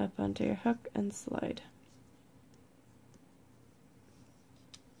only, up onto your hook, and slide.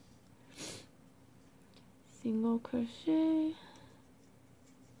 Single crochet,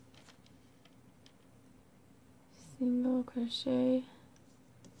 single crochet,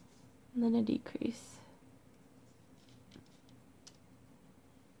 and then a decrease.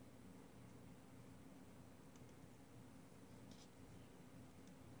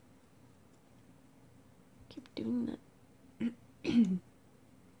 Keep doing that.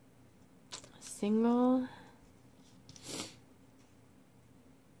 Single,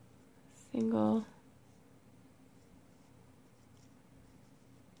 single,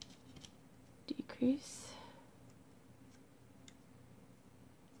 decrease,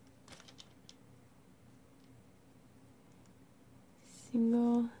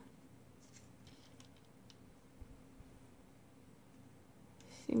 single,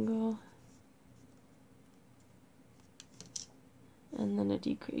 single, and then a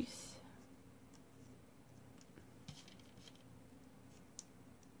decrease.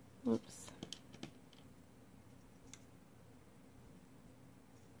 Whoops.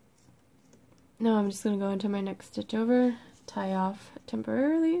 Now I'm just going to go into my next stitch over, tie off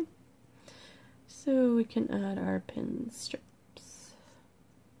temporarily, so we can add our pin strips.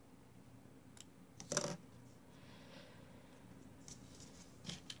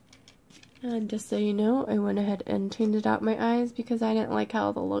 And just so you know, I went ahead and changed out my eyes because I didn't like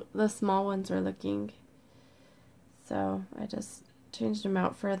how the small ones were looking. So I just changed them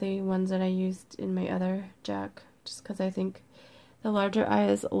out for the ones that I used in my other jack, just because I think the larger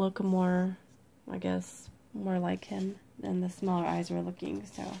eyes look more, I guess, more like him than the smaller eyes were looking.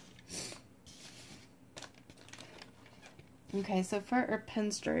 So okay, so for our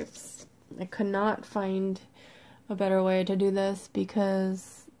pinstripes, I could not find a better way to do this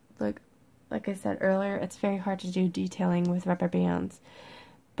because, like I said earlier, it's very hard to do detailing with rubber bands.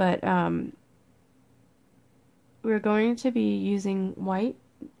 But we're going to be using white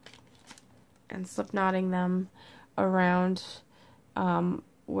and slip knotting them around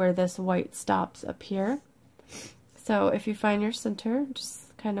where this white stops up here. So if you find your center,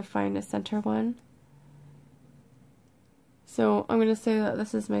 just kind of find a center one. So I'm going to say that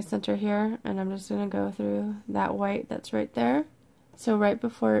this is my center here, and I'm just going to go through that white that's right there. So right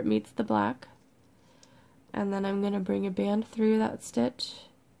before it meets the black. And then I'm going to bring a band through that stitch,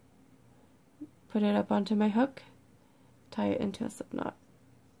 put it up onto my hook, tie it into a slip knot.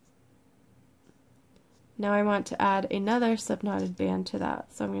 Now I want to add another slip knotted band to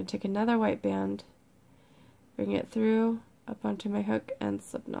that. So I'm going to take another white band, bring it through, up onto my hook, and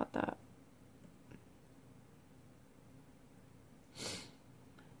slip knot that.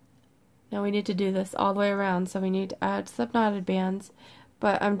 Now we need to do this all the way around, so we need to add slip knotted bands,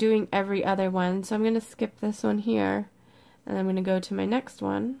 but I'm doing every other one, so I'm going to skip this one here, And I'm going to go to my next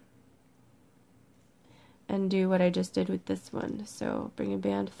one and do what I just did with this one. So bring a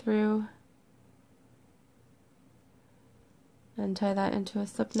band through and tie that into a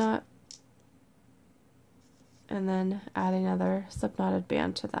slip knot, and then add another slip knotted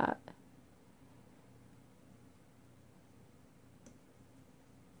band to that.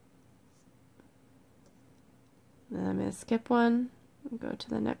 Then I'm going to skip one and go to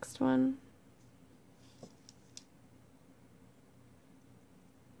the next one.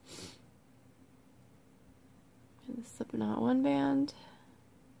 And slip knot one band.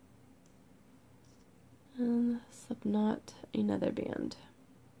 And slip knot another band.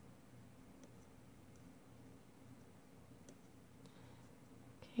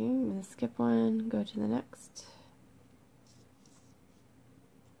 Okay, I'm going to skip one, go to the next.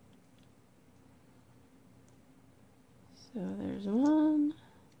 So there's one,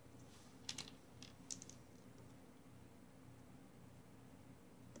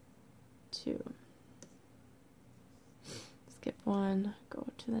 two, skip one, go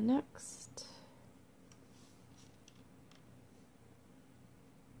to the next,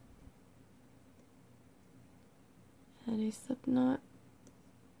 add a slip knot,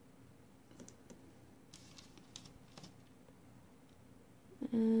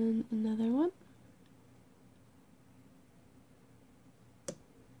 and another one.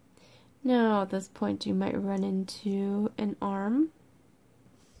 Now at this point you might run into an arm.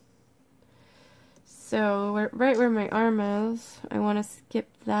 So right where my arm is, I want to skip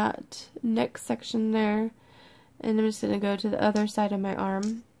that next section there, and I'm just going to go to the other side of my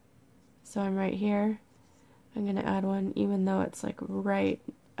arm. So I'm right here. I'm going to add one even though it's like right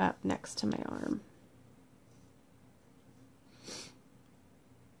up next to my arm.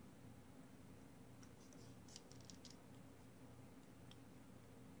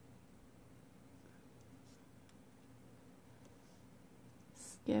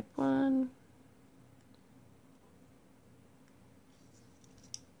 Skip one.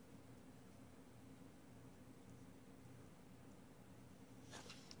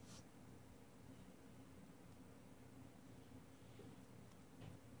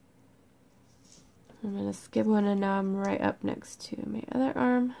 I'm going to skip one, and now I'm right up next to my other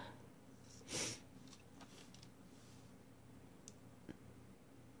arm.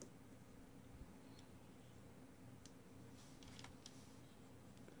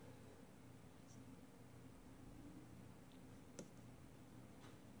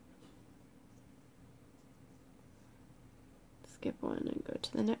 Skip one and go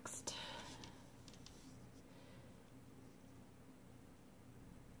to the next.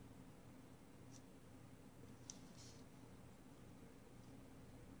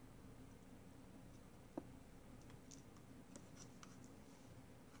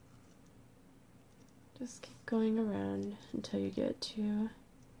 Just keep going around until you get to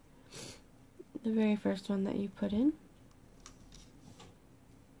the very first one that you put in.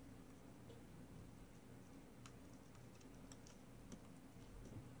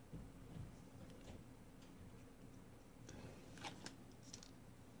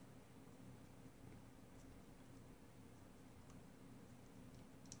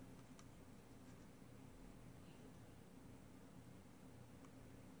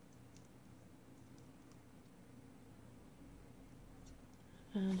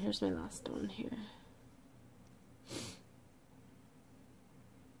 And here's my last one here.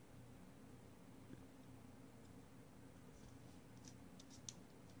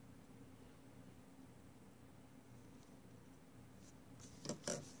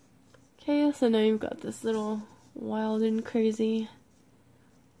 Okay, so now you've got this little wild and crazy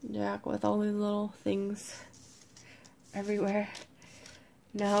jack with all these little things everywhere.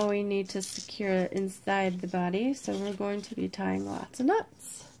 Now we need to secure it inside the body, so we're going to be tying lots of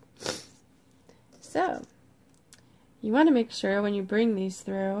knots. So, you want to make sure when you bring these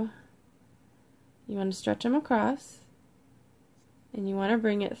through, you want to stretch them across, and you want to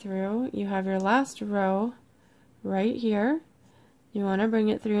bring it through. You have your last row right here. You want to bring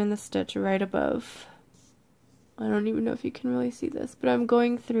it through in the stitch right above. I don't even know if you can really see this, but I'm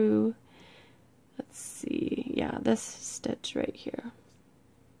going through, let's see, yeah, this stitch right here.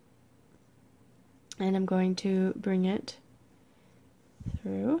 And I'm going to bring it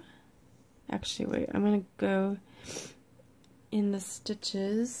through. Actually, wait, I'm going to go in the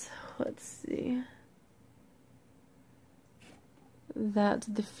stitches, let's see, that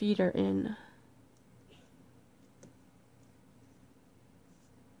the feet are in.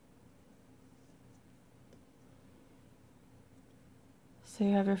 So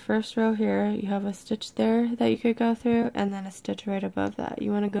you have your first row here, you have a stitch there that you could go through, and then a stitch right above that.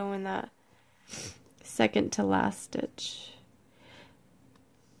 You want to go in that second to last stitch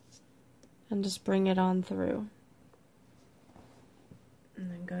and just bring it on through. And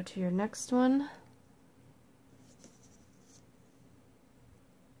then go to your next one.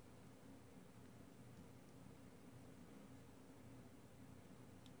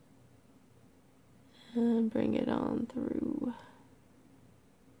 And bring it on through.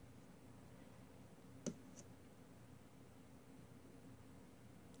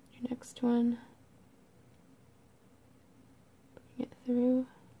 Your next one. Bring it through.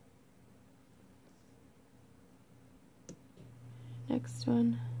 Next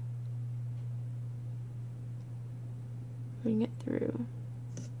one. Bring it through.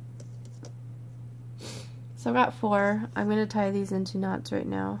 So I've got 4. I'm going to tie these into knots right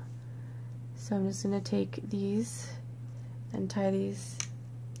now. So I'm just going to take these and tie these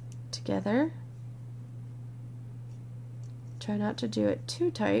together. Try not to do it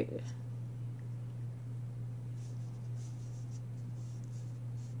too tight.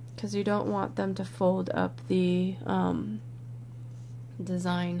 Because you don't want them to fold up the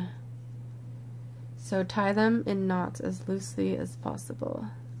design. So tie them in knots as loosely as possible.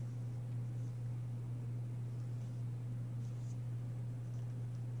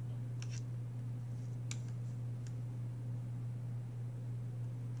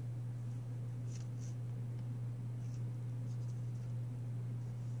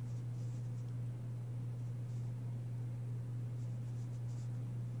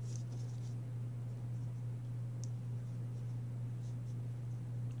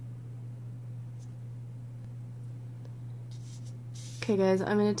 Okay guys,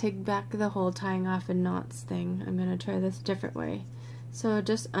 I'm going to take back the whole tying off in knots thing. I'm going to try this a different way. So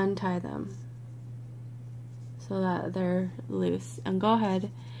just untie them so that they're loose. And go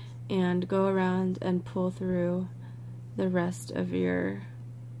ahead and go around and pull through the rest of your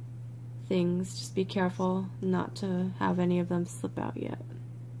things. Just be careful not to have any of them slip out yet.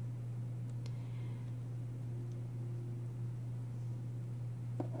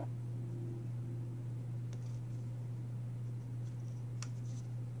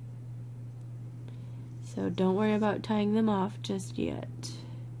 So don't worry about tying them off just yet.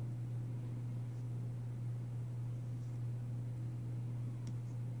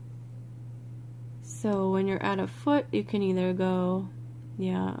 So when you're at a foot, you can either go,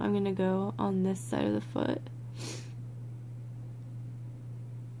 yeah, I'm gonna go on this side of the foot.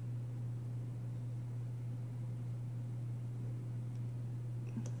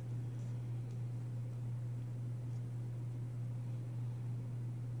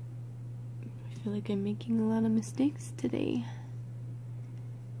 I feel like I'm making a lot of mistakes today,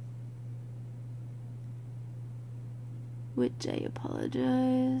 which I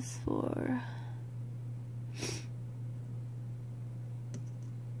apologize for.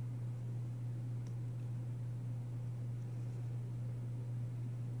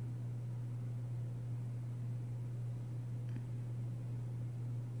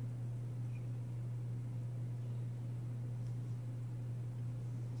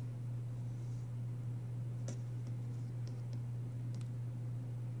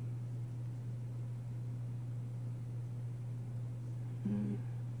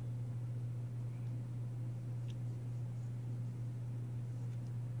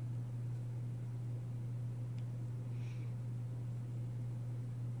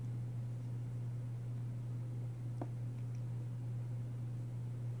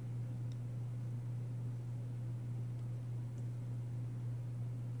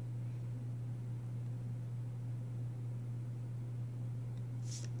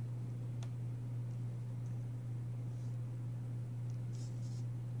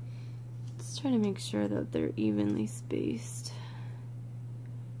 Try to make sure that they're evenly spaced,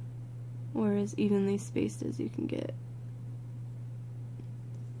 or as evenly spaced as you can get.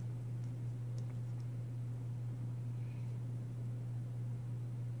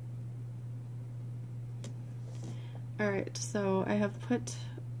 Alright, so I have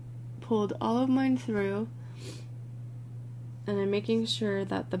pulled all of mine through, and I'm making sure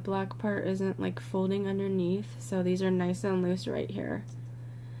that the black part isn't like folding underneath, so these are nice and loose right here.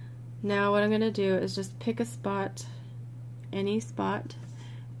 Now what I'm going to do is just pick a spot, any spot,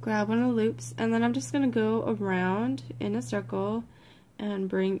 grab one of the loops, and then I'm just going to go around in a circle and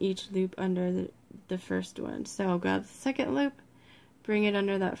bring each loop under the first one. So grab the second loop, bring it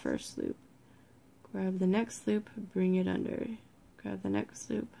under that first loop. Grab the next loop, bring it under. Grab the next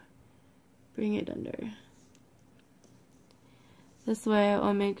loop, bring it under. This way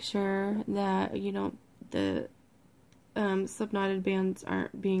I'll make sure that you don't, the slip knotted bands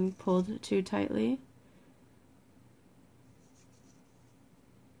aren't being pulled too tightly.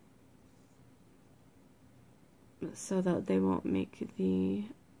 so that they won't make the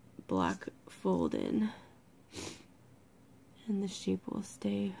black fold in, and the shape will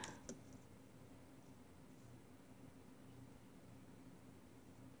stay.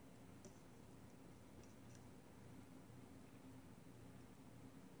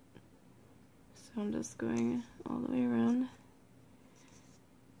 So I'm just going all the way around.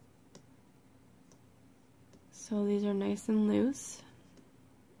 So these are nice and loose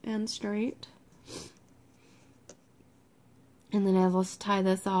and straight. And then I will tie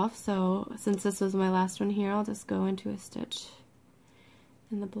this off, so since this was my last one here, I'll just go into a stitch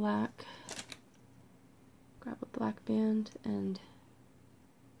in the black, grab a black band, and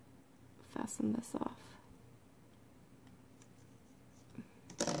fasten this off.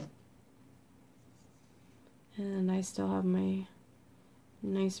 And I still have my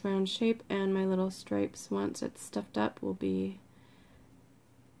nice round shape, and my little stripes, once it's stuffed up, will be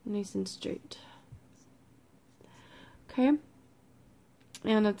nice and straight. Okay,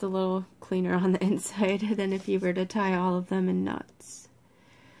 and it's a little cleaner on the inside than if you were to tie all of them in knots.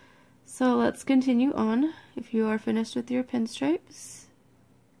 So let's continue on. If you are finished with your pinstripes,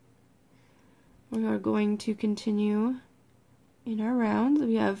 we are going to continue in our rounds.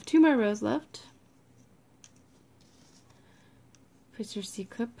 We have 2 more rows left. Put your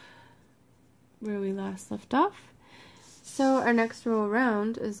C-clip where we last left off. So our next row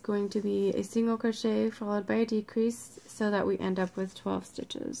around is going to be a single crochet followed by a decrease, so that we end up with 12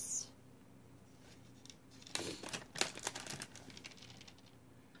 stitches.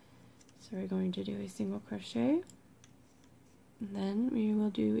 So we're going to do a single crochet, and then we will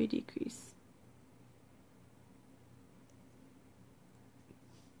do a decrease.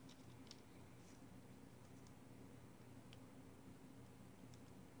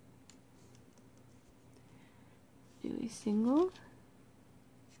 Do a single,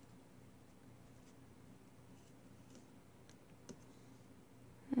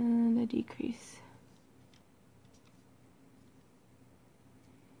 and a decrease.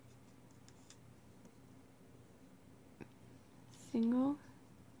 Single,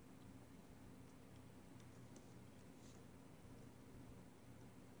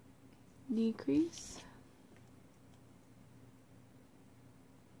 decrease,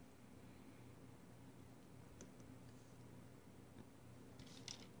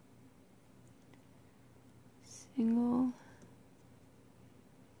 single,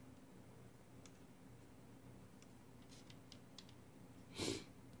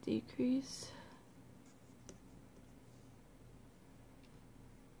 decrease,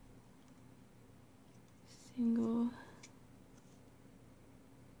 single,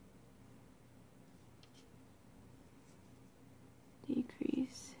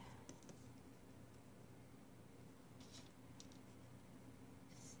 decrease,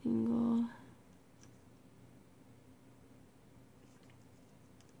 single,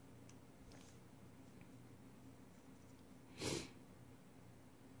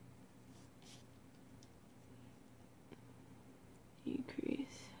 decrease,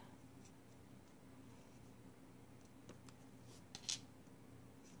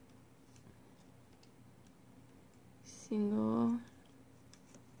 single,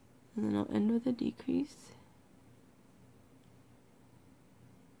 and then I'll end with a decrease.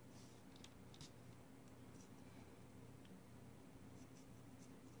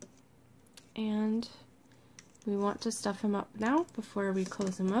 And we want to stuff them up now before we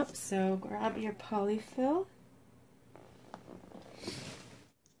close them up, so grab your polyfill.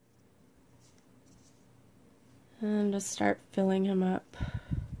 And just start filling him up.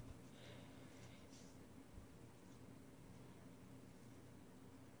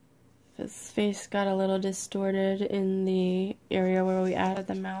 His face got a little distorted in the area where we added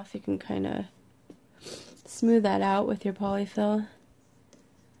the mouth. You can kind of smooth that out with your polyfill.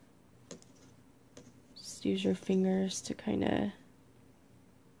 Just use your fingers to kind of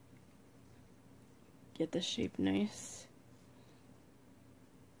get the shape nice.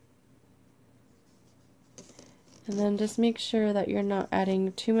 And then just make sure that you're not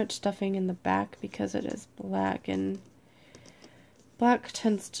adding too much stuffing in the back, because it is black, and black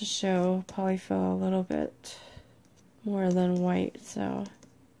tends to show polyfill a little bit more than white, so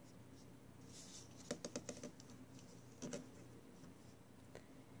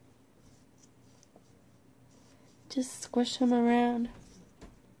just squish them around.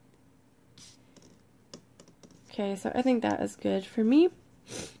 Okay, so I think that is good for me,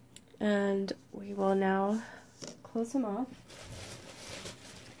 and we will now close them off.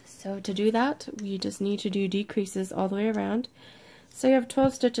 So to do that, we just need to do decreases all the way around. So you have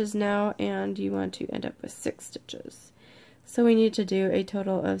 12 stitches now, and you want to end up with 6 stitches. So we need to do a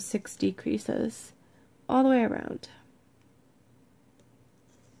total of 6 decreases all the way around.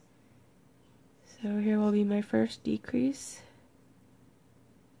 So here will be my first decrease.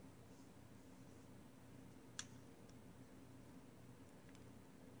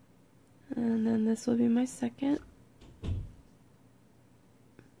 And then this will be my second.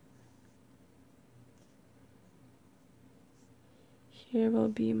 Here will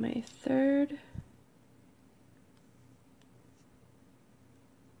be my third.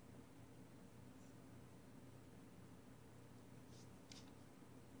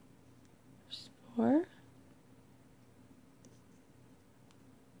 There's 4.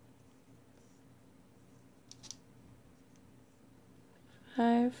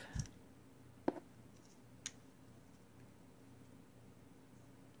 5.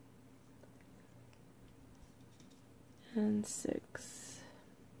 And 6.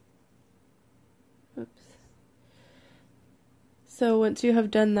 Oops. So once you have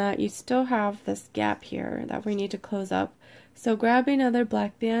done that, you still have this gap here that we need to close up. So grab another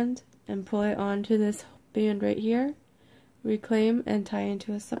black band and pull it onto this band right here, reclaim and tie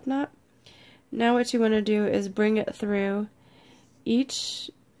into a slip knot. Now what you want to do is bring it through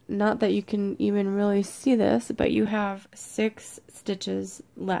each, not that you can even really see this, but you have 6 stitches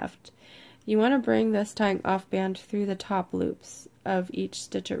left. You want to bring this tying off band through the top loops of each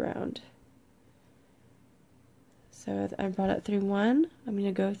stitch around. So I brought it through 1. I'm going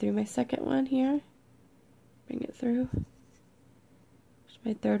to go through my second one here. Bring it through. Here's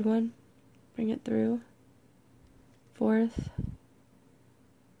my third one. Bring it through. 4th.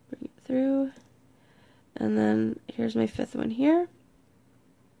 Bring it through. And then here's my 5th one here.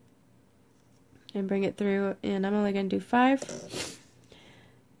 And bring it through, and I'm only going to do 5.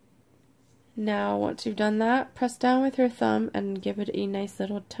 Now, once you've done that, press down with your thumb and give it a nice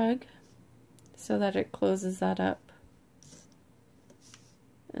little tug so that it closes that up.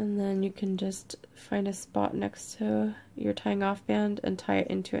 And then you can just find a spot next to your tying off band and tie it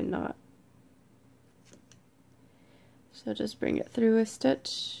into a knot. So just bring it through a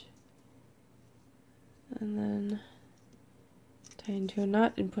stitch and then tie into a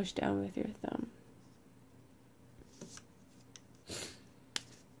knot and push down with your thumb.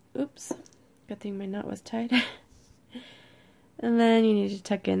 Oops. Good thing my knot was tied. And then you need to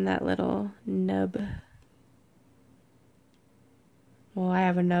tuck in that little nub. Well, I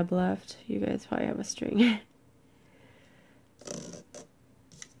have a nub left. You guys probably have a string.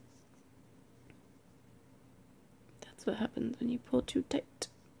 That's what happens when you pull too tight.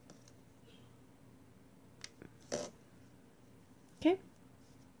 Okay.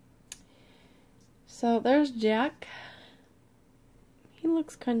 So there's Jack. He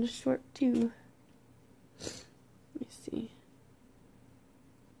looks kind of short too. Let me see.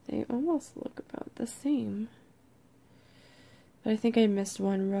 They almost look about the same. But I think I missed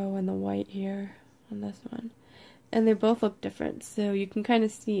one row in the white here on this one. And they both look different. So you can kind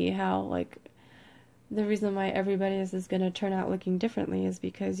of see how, like, the reason why everybody's is going to turn out looking differently is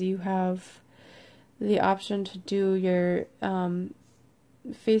because you have the option to do your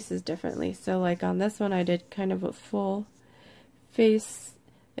faces differently. So like on this one I did kind of a full face,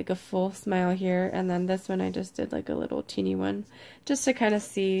 like a full smile here, and then this one I just did like a little teeny one, just to kind of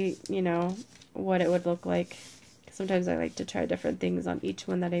see, you know, what it would look like. Sometimes I like to try different things on each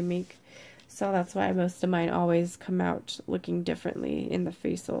one that I make, so that's why most of mine always come out looking differently in the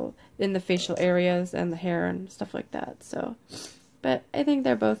facial areas and the hair and stuff like that. So, but I think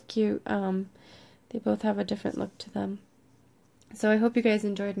they're both cute. They both have a different look to them. So I hope you guys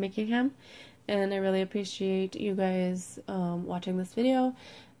enjoyed making him, and I really appreciate you guys watching this video,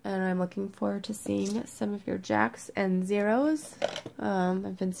 and I'm looking forward to seeing some of your Jacks and Zeros.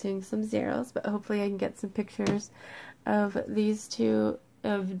 I've been seeing some Zeros, but hopefully I can get some pictures of these two,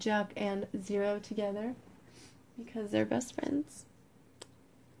 of Jack and Zero together, because they're best friends.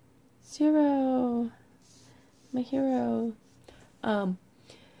 Zero, my hero.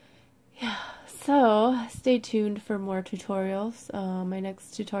 Yeah, so stay tuned for more tutorials. My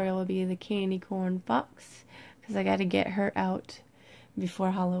next tutorial will be the candy corn fox, because I got to get her out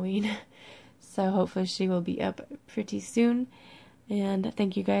before Halloween. So hopefully she will be up pretty soon. And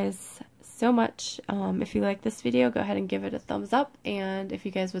thank you guys so much. If you like this video, go ahead and give it a thumbs up, and if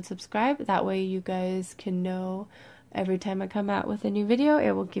you guys would subscribe, that way you guys can know every time I come out with a new video,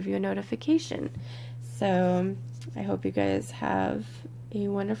 it will give you a notification. So I hope you guys have a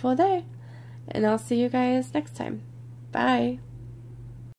wonderful day, and I'll see you guys next time. Bye!